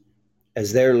Jesus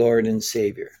as their Lord and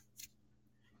Savior?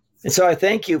 And so I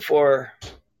thank you for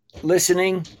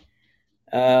listening.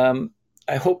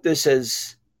 I hope this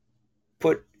has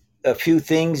put a few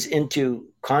things into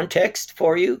context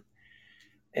for you.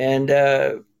 And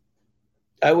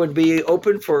I would be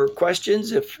open for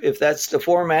questions if that's the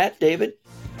format, David.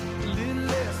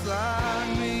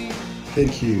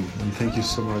 Thank you. And thank you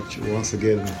so much once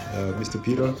again, Mr.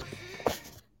 Peter.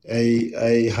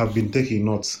 I have been taking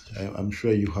notes. I'm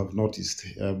sure you have noticed.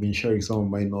 I've been sharing some of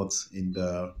my notes in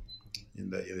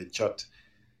the chat.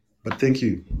 But thank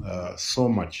you so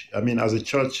much. I mean, as a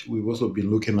church, we've also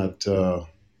been looking at the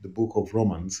book of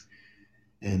Romans,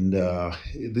 and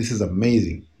this is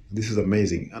amazing. This is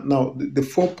amazing. Now, the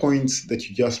 4 points that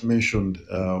you just mentioned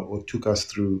or took us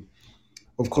through,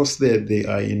 of course, they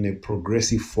are in a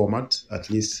progressive format,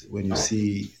 at least when you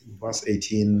see verse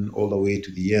 18 all the way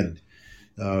to the end.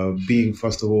 Being,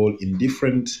 first of all,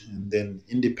 indifferent, and then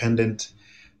independent,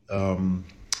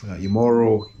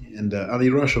 immoral, and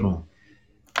irrational.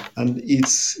 And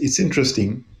it's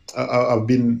interesting. I've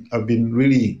been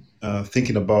really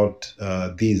thinking about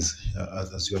these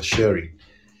as you are sharing,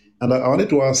 and I wanted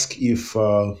to ask if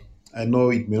I know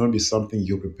it may not be something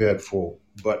you're prepared for,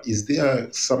 but is there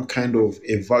some kind of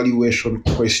evaluation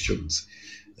questions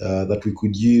that we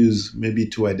could use maybe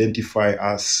to identify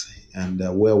us and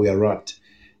where we are at?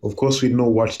 Of course, we know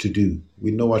what to do.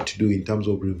 We know what to do in terms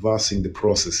of reversing the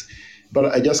process. But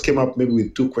I just came up maybe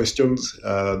with 2 questions.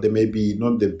 They may be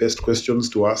not the best questions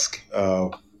to ask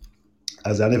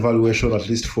as an evaluation, at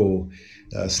least for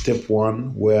step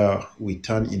 1, where we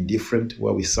turn indifferent,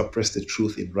 where we suppress the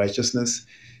truth in righteousness.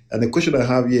 And the question I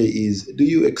have here is, do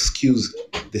you excuse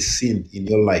the sin in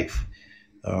your life?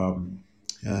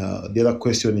 The other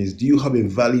question is, do you have a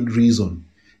valid reason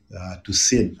to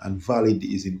sin? And valid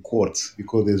is in quotes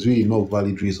because there's really no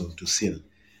valid reason to sin.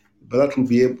 But that will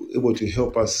be able to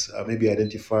help us maybe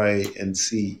identify and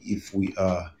see if we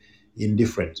are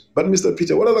indifferent. But Mr.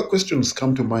 Peter, what other questions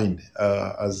come to mind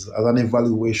as an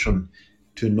evaluation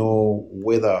to know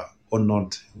whether or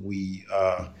not we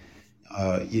are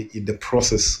in the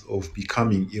process of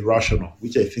becoming irrational,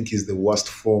 which I think is the worst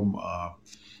form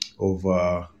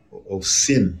of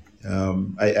sin?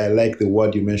 I like the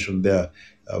word you mentioned there,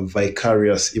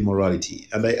 vicarious immorality.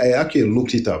 And I actually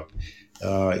looked it up.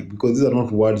 Because these are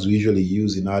not words we usually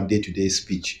use in our day-to-day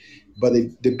speech. But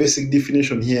the basic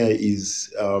definition here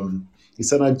is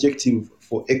it's an adjective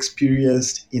for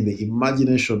experienced in the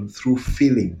imagination through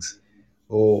feelings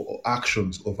or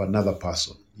actions of another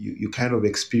person. You kind of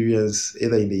experience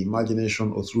either in the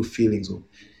imagination or through feelings,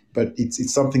 but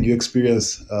it's something you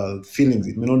experience feelings.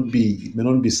 It may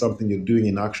not be something you're doing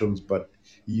in actions, but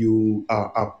you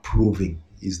are approving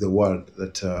is the word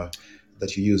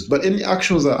that you use. But any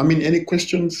actions, any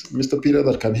questions, Mr. Peter,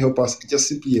 that can help us just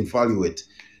simply evaluate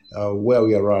where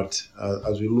we are at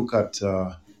as we look at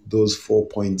those 4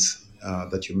 points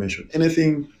that you mentioned.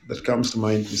 Anything that comes to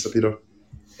mind, Mr. Peter?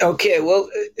 Okay, well,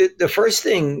 the first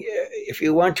thing, if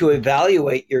you want to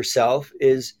evaluate yourself,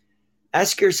 is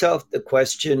ask yourself the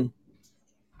question,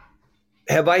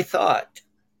 have I thought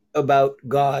about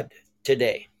God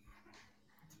today?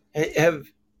 Have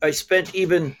I spent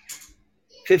even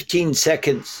 15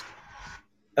 seconds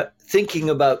thinking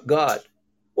about God?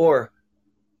 Or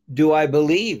do I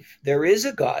believe there is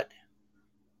a God?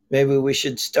 Maybe we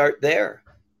should start there.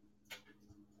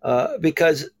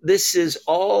 Because this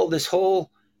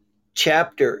whole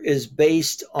chapter is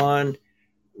based on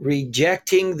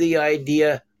rejecting the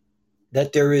idea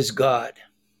that there is God.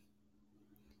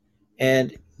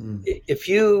 And if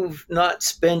you've not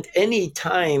spent any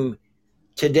time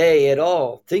today at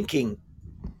all thinking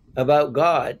about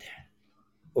God,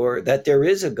 or that there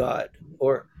is a God,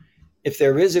 or if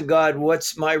there is a God,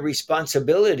 what's my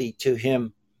responsibility to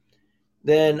him,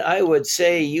 then I would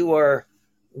say you are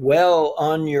well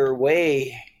on your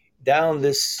way down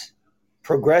this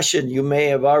progression. You may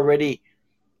have already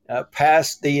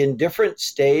passed the indifferent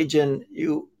stage, and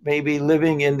you may be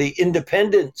living in the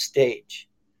independent stage,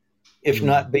 if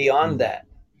not beyond that.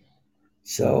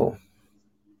 So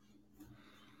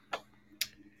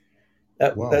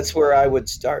that's where I would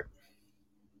start.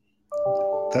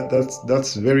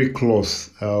 That's very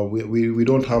close. We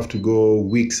don't have to go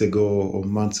weeks ago or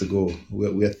months ago.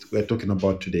 We're talking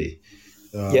about today.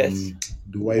 Yes.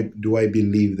 Do I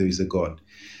believe there is a God?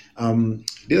 The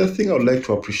other thing I would like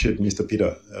to appreciate, Mr.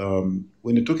 Peter,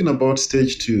 when you're talking about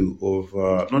stage two of,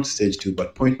 not stage two,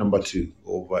 but point number two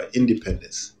of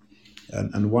independence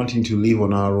and wanting to live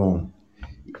on our own,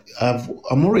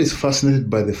 I'm always fascinated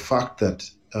by the fact that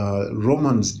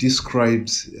Romans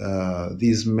describes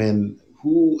these men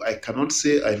who I cannot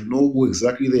say I know who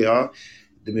exactly they are.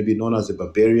 They may be known as the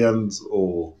barbarians,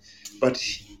 but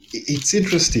it's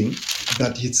interesting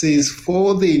that it says,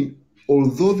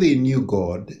 although they knew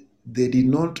God, they did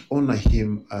not honor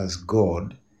him as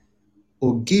God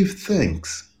or give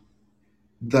thanks.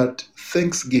 That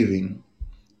thanksgiving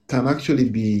can actually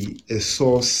be a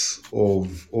source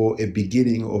of or a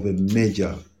beginning of a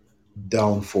major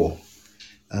downfall.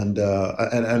 And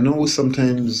I know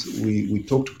sometimes we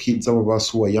talk to kids, some of us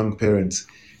who are young parents,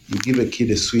 you give a kid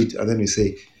a sweet and then we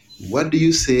say, what do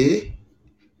you say?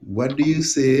 What do you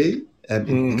say? And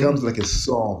it becomes like a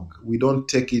song. We don't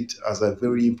take it as a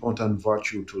very important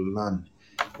virtue to learn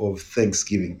of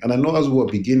Thanksgiving. And I know as we were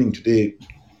beginning today,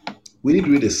 we did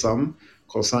read a psalm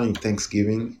concerning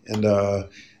Thanksgiving. And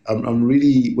I'm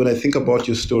really, when I think about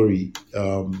your story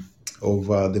of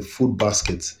the food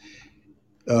baskets,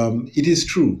 it is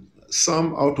true.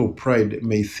 Some, out of pride,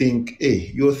 may think,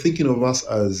 "Hey, you're thinking of us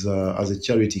as a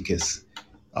charity case."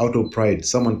 Out of pride,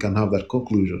 someone can have that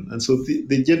conclusion, and so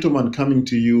the gentleman coming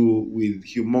to you with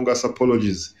humongous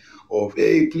apologies of,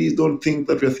 "Hey, please don't think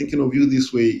that we're thinking of you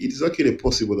this way." It is actually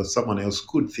possible that someone else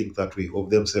could think that way of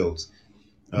themselves.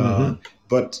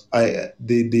 But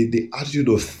the attitude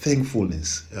of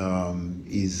thankfulness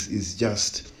is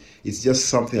just, it's just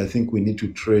something I think we need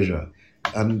to treasure.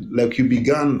 And like you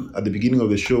began at the beginning of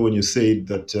the show when you said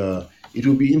that it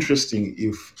would be interesting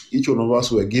if each one of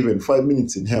us were given 5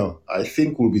 minutes in hell. I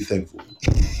think we'll be thankful.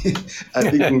 I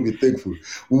think we'll be thankful.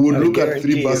 We would look at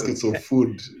three baskets of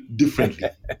food differently.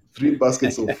 Three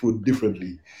baskets of food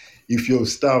differently. If you're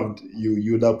starved,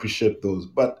 you would appreciate those.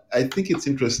 But I think it's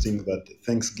interesting that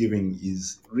Thanksgiving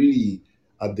is really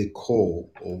at the core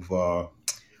of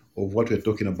what we're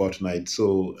talking about tonight.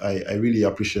 So I really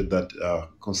appreciate that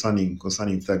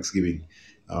concerning Thanksgiving.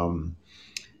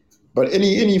 But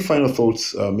any final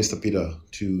thoughts, Mr. Peter,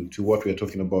 to what we're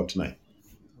talking about tonight?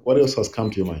 What else has come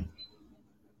to your mind?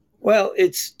 Well,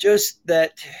 it's just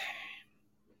that,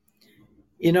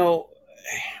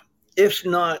 if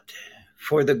not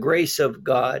for the grace of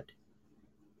God,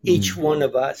 each one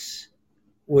of us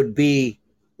would be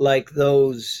like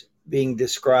those being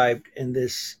described in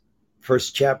this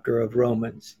first chapter of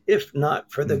Romans, if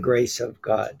not for the grace of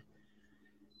God.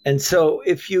 And so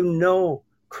if you know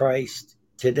Christ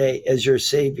today as your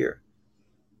Savior,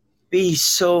 be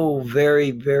so very,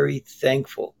 very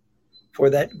thankful for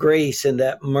that grace and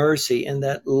that mercy and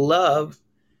that love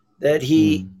that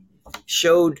he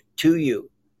showed to you.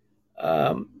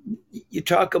 You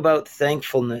talk about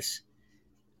thankfulness.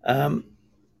 I'm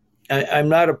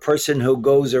not a person who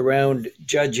goes around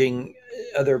judging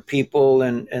other people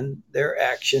and their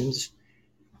actions,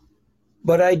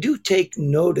 but I do take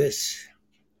notice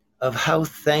of how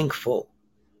thankful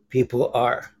people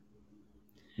are.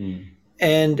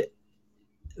 And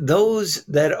those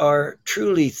that are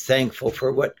truly thankful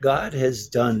for what God has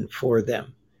done for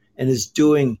them and is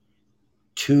doing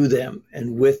to them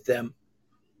and with them,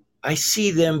 I see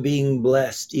them being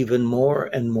blessed even more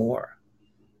and more.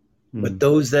 But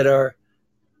those that are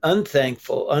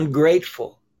unthankful,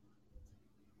 ungrateful,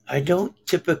 I don't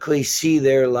typically see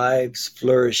their lives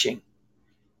flourishing.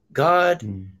 God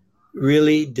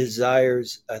really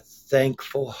desires a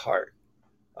thankful heart,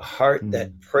 a heart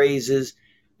that praises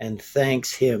and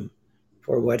thanks him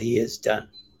for what he has done.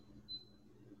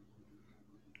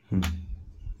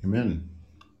 Amen.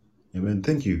 Amen.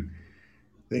 Thank you.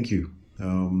 Thank you.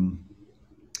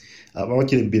 I've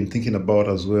actually been thinking about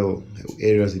as well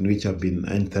areas in which I've been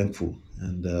unthankful,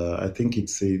 and I think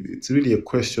it's really a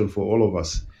question for all of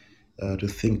us to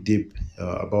think deep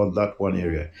about that one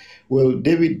area. Well,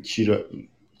 David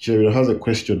Chira has a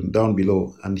question down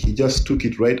below, and he just took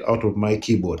it right out of my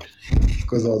keyboard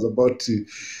because I was about to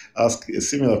ask a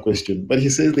similar question. But he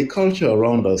says the culture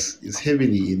around us is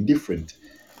heavily indifferent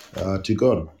to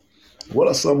God. What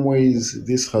are some ways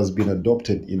this has been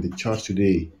adopted in the church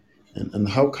today? And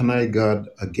how can I guard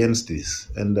against this?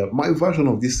 And my version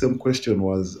of this same question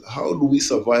was, how do we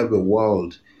survive a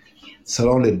world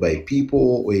surrounded by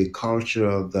people or a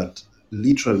culture that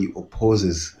literally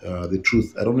opposes the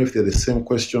truth? I don't know if they're the same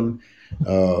question,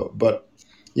 but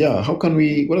yeah,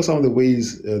 what are some of the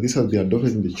ways this has been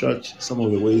adopted in the church? Some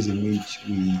of the ways in which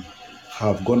we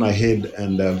have gone ahead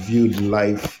and viewed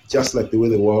life just like the way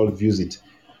the world views it.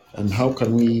 And how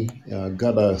can we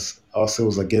guard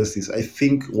ourselves against this? I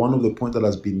think one of the points that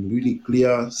has been really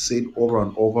clear, said over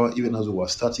and over, even as we were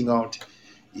starting out,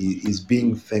 is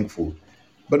being thankful.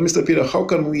 But Mr. Peter, how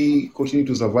can we continue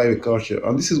to survive a culture?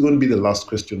 And this is going to be the last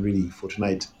question really for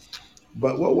tonight.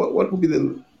 But what would be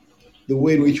the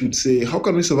way in which you'd say, how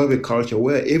can we survive a culture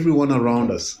where everyone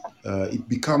around us, it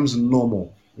becomes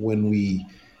normal when we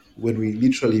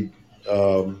literally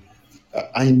are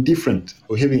indifferent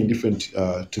or heavily indifferent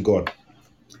to God?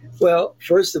 Well,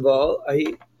 first of all,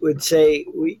 I would say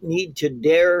we need to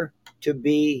dare to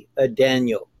be a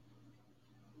Daniel.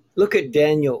 Look at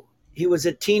Daniel. He was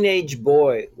a teenage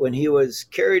boy when he was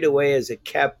carried away as a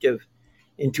captive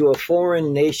into a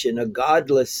foreign nation, a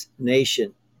godless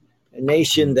nation, a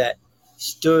nation that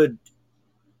stood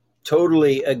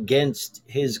totally against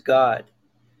his God.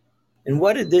 And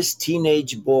what did this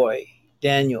teenage boy,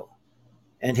 Daniel,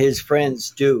 and his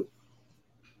friends do?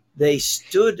 They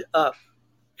stood up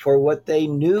for what they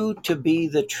knew to be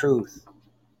the truth.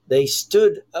 They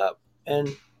stood up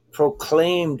and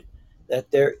proclaimed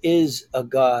that there is a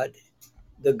God,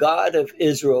 the God of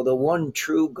Israel, the one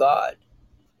true God.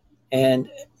 And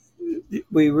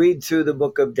we read through the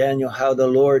book of Daniel how the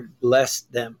Lord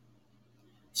blessed them.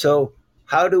 So,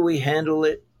 how do we handle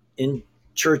it in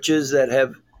churches that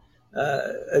have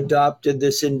adopted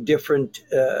this indifferent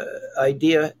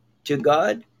idea to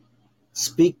God?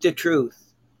 Speak the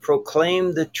truth.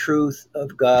 Proclaim the truth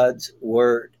of God's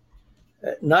word,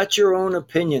 not your own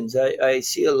opinions. I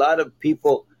see a lot of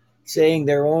people saying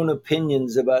their own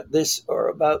opinions about this or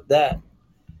about that.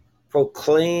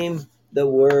 Proclaim the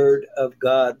word of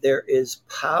God. There is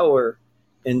power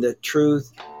in the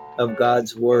truth of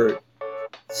God's word.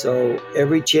 So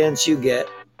every chance you get,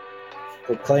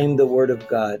 proclaim the word of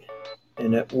God,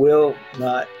 and it will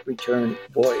not return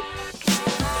void.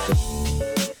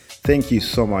 Thank you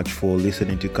so much for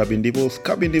listening to Cabin Devils.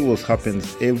 Cabin Devils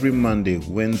happens every Monday,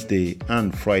 Wednesday,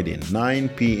 and Friday, 9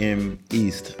 p.m.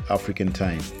 East African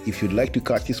time. If you'd like to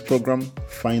catch this program,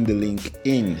 find the link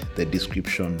in the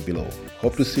description below.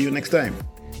 Hope to see you next time.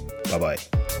 Bye-bye.